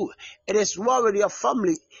with you, it is well with your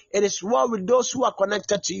family, it is well with those who are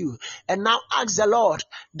connected to you. And now ask the Lord,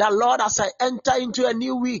 as I enter into a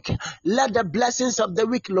new week, let the blessings of the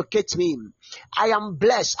week locate me. I am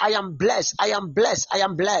blessed, I am blessed, I am blessed, I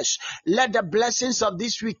am blessed. Let the blessings of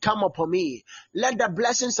this week come upon me. Let the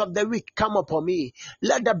blessings of the week come upon me.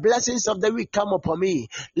 Let the blessings of the week come upon me.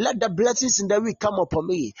 Let the blessings in the week come upon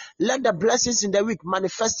me. Let the blessings in the week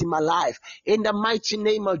manifest in my life. In the mighty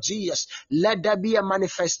name of Jesus, let there be a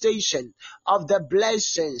manifestation of the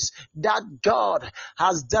blessings that God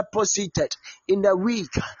has deposited in the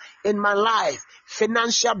week, in my life.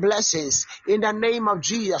 Financial blessings in the name of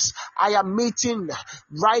Jesus. I am meeting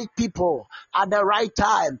right people at the right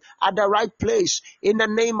time, at the right place. In the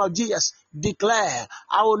name of Jesus, declare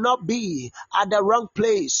I will not be at the wrong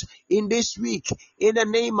place in this week. In the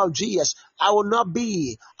name of Jesus, I will not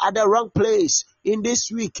be at the wrong place in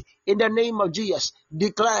this week. In the name of Jesus,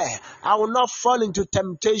 declare I will not fall into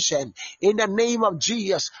temptation. In the name of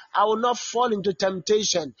Jesus, I will not fall into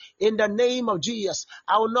temptation. In the name of Jesus,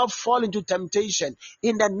 I will not fall into temptation.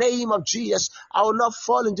 In the name of Jesus, I will not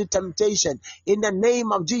fall into temptation. In the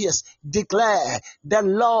name of Jesus, declare the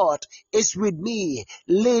Lord is with me,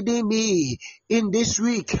 leading me in this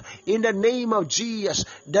week. In the name of Jesus,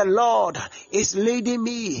 the Lord is leading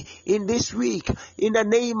me in this week. In the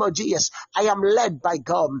name of Jesus, I am led by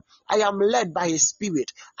God. I am led by His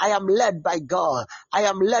Spirit. I am led by God. I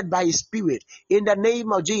am led by His Spirit. In the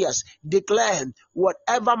name of Jesus, declare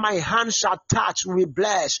whatever my hand shall touch will be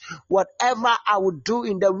blessed. Whatever I will do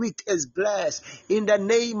in the week is blessed. In the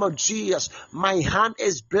name of Jesus, my hand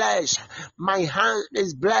is blessed. My hand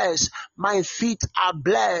is blessed. My feet are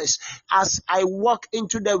blessed. As I walk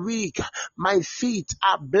into the week, my feet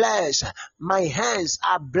are blessed. My hands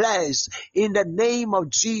are blessed. In the name of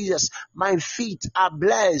Jesus, my feet are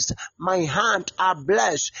blessed. My hand are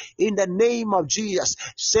blessed. In the name of Jesus,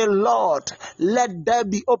 say, Lord, let there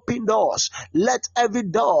be open doors. Let every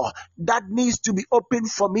door that needs to be open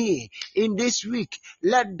for me in this week,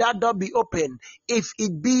 let that door be open. If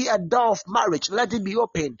it be a door of marriage, let it be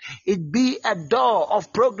open. It be a door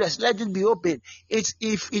of progress, let it be open. If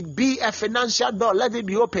it be a financial door, let it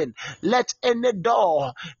be open. Let any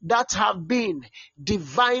door that have been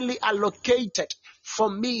divinely allocated for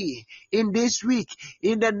me in this week,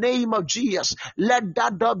 in the name of Jesus, let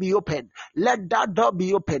that door be open. Let that door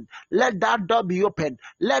be open. Let that door be open.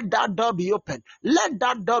 Let that door be open. Let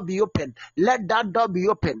that door be open. Let that door be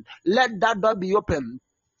open. Let that door be open.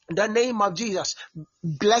 In the name of Jesus,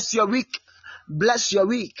 bless your week. Bless your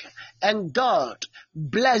week, and God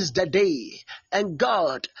bless the day, and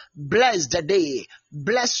God bless the day.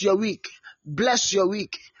 Bless your week. Bless your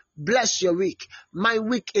week. Bless your week. My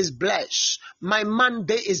week is blessed. My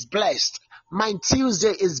Monday is blessed. My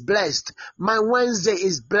Tuesday is blessed. My Wednesday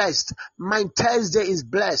is blessed. My Thursday is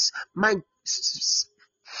blessed. My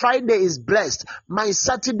Friday is blessed. My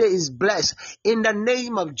Saturday is blessed. In the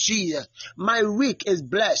name of Jesus, my week is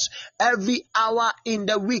blessed. Every hour in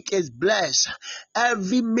the week is blessed.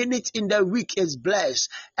 Every minute in the week is blessed.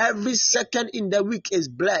 Every second in the week is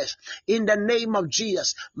blessed. In the name of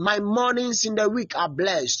Jesus, my mornings in the week are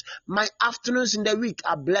blessed. My afternoons in the week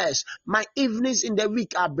are blessed. My evenings in the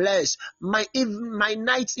week are blessed. My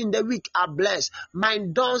nights in the week are blessed. My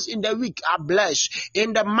dawns in the week are blessed.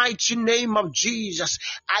 In the mighty name of Jesus,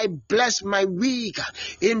 I bless my week.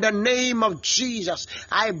 In the name of Jesus,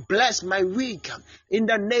 I bless my week. In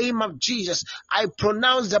the name of Jesus, I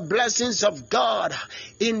pronounce the blessings of God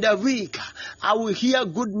in the week. I will hear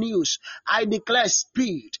good news. I declare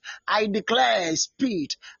speed. I declare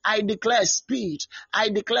speed. I declare speed. I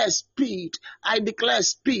declare speed. I declare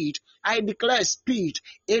speed. I declare speed.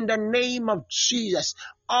 In the name of Jesus,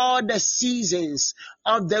 all the seasons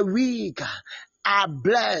of the week are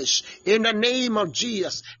blessed. In the name of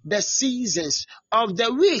Jesus, the seasons of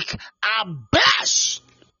the week are blessed.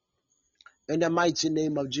 In the mighty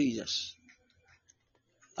name of Jesus,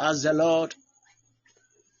 ask the Lord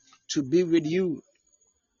to be with you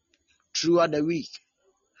throughout the week.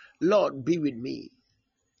 Lord, be with me.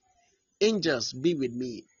 Angels, be with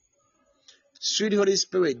me. Sweet Holy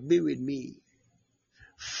Spirit, be with me.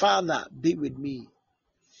 Father, be with me.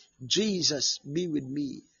 Jesus, be with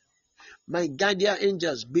me. My guardian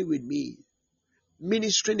angels, be with me.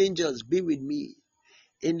 Ministering angels, be with me.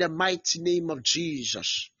 In the mighty name of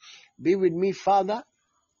Jesus, be with me, Father,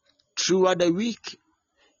 throughout the week.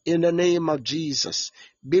 In the name of Jesus,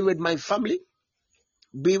 be with my family.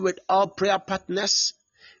 Be with all prayer partners.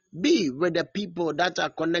 Be with the people that are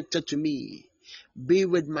connected to me. Be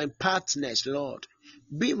with my partners, Lord.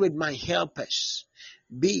 Be with my helpers.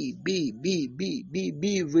 Be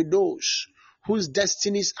with those whose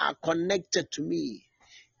destinies are connected to me.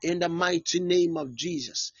 In the mighty name of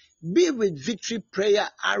Jesus. Be with Victory Prayer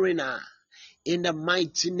Arena. In the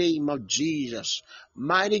mighty name of Jesus.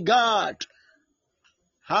 Mighty God,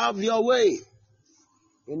 have your way.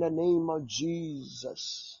 In the name of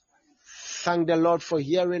Jesus. Thank the Lord for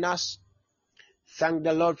hearing us. Thank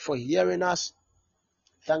the Lord for hearing us.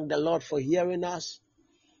 Thank the Lord for hearing us.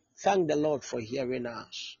 Thank the Lord for hearing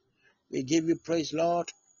us. We give you praise,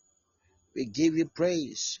 Lord. We give you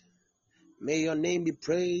praise. May your name be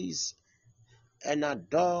praised and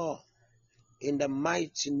adored in the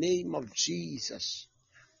mighty name of Jesus.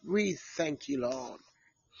 We thank you, Lord.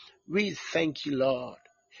 We thank you, Lord.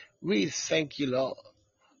 We thank you, Lord.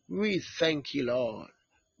 We thank you, Lord.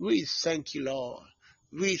 We thank you, Lord.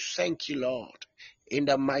 We thank you, Lord. In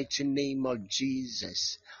the mighty name of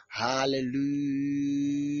Jesus. Hallelujah.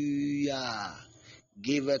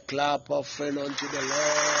 Give a clap offering unto the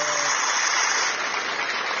Lord.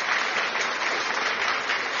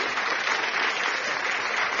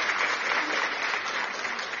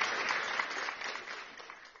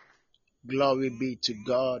 Glory be to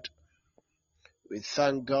God. We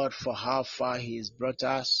thank God for how far He has brought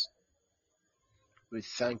us. We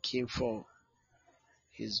thank Him for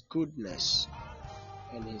His goodness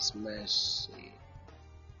and His mercy.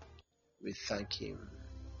 We thank Him.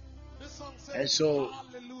 And so,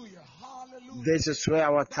 this is where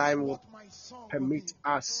our time will permit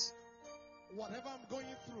us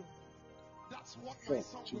for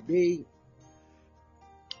today.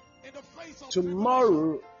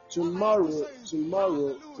 Tomorrow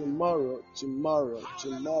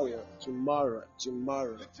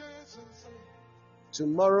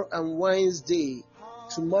and Wednesday,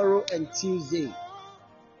 tomorrow and Tuesday,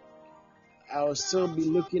 I will still be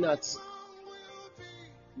looking at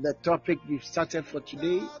the topic we've started for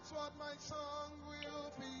today,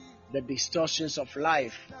 the distortions of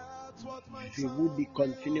life. We will be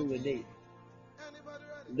continuing with it.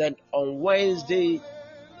 Then on Wednesday,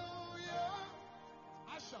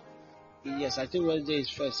 yes, I think Wednesday is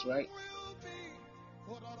first, right?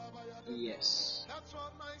 Yes.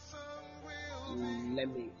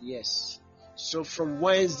 Yes. So from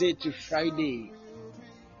Wednesday to Friday,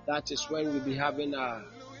 that is when we'll be having our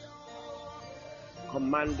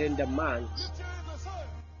commanding the month.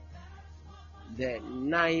 The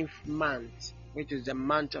 9th month, which is the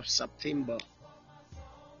month of September,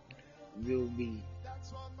 will be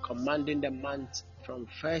commanding the month from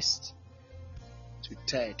 1st to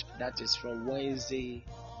 3rd. That is from Wednesday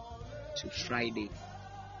to Friday.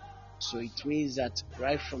 So it means that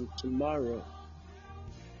right from tomorrow,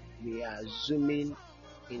 we are zooming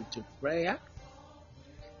into prayer,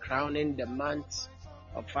 crowning the month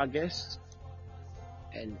of August,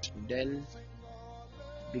 and then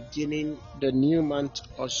beginning the new month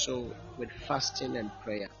also with fasting and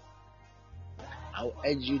prayer. I'll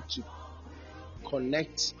urge you to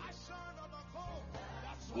connect,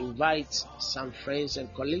 invite some friends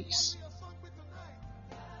and colleagues,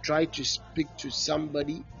 try to speak to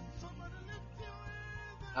somebody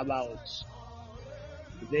about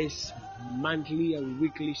this monthly and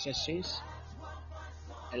weekly sessions,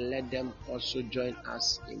 and let them also join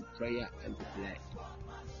us in prayer and be blessed.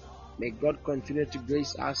 May God continue to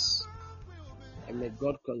grace us, and may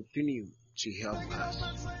God continue to help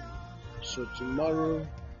us. So tomorrow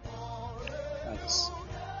at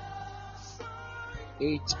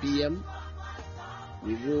 8 p.m.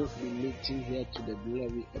 we will be meeting here to the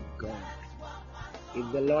glory of God.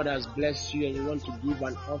 If the Lord has blessed you and you want to give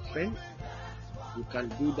an offering, you can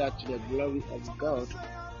do that to the glory of God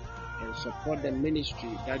and support the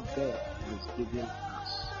ministry that God has given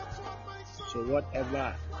us. So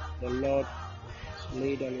whatever the Lord has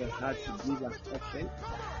laid on your heart to give as offering,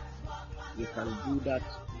 you can do that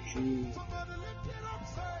through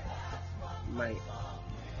my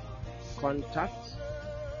contact.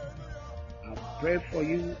 I'll pray for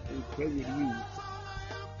you and pray with you,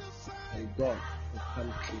 and God will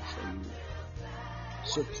come true for you.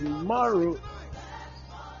 So tomorrow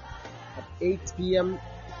at 8 p.m.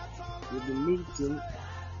 we'll be meeting.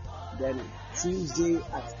 Then Tuesday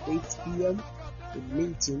at 8 p.m. we'll be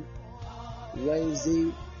meeting.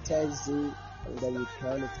 Wednesday, Thursday, and then we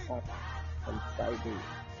turn it back on Friday.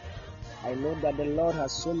 I know that the Lord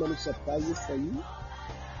has so many surprises for you,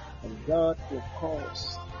 and God will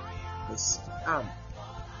cause His arm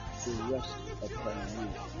to rest upon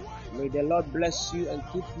you. May the Lord bless you and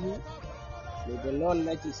keep you. May the Lord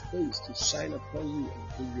let His face to shine upon you and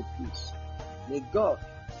give you peace. May God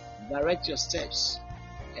direct your steps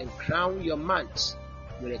and crown your months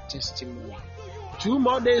with a testimony. 2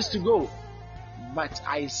 more days to go, but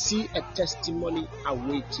I see a testimony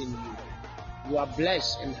awaiting you. You are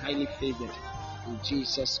blessed and highly favored in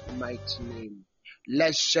Jesus' mighty name.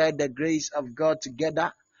 Let's share the grace of God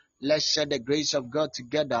together. Let's share the grace of God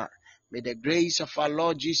together. May the grace of our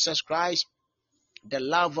Lord Jesus Christ, the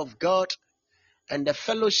love of God, and the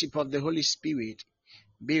fellowship of the Holy Spirit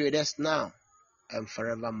be with us now and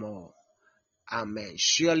forevermore. Amen.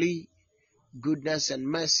 Surely goodness and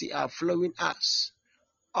mercy are flowing us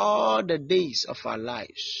all the days of our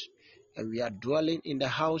lives, and we are dwelling in the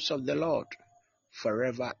house of the Lord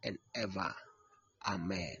forever and ever.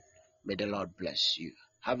 Amen. May the Lord bless you.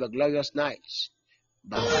 Have a glorious night.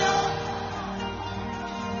 Bye.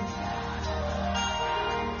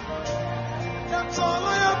 That's all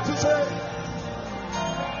I have to say.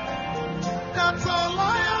 That's all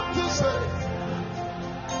I have to say.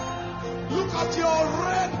 Look at your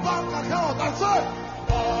red bank account. That's it.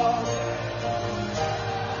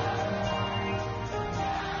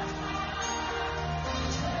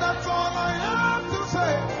 That's all I have to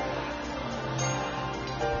say.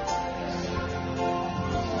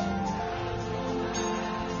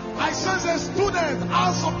 I sense a student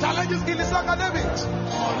has some challenges in his academics.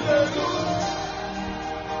 Hallelujah.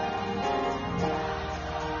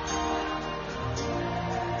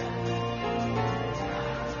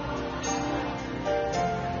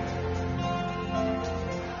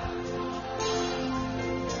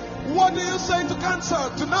 What do you say to cancer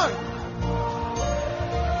tonight?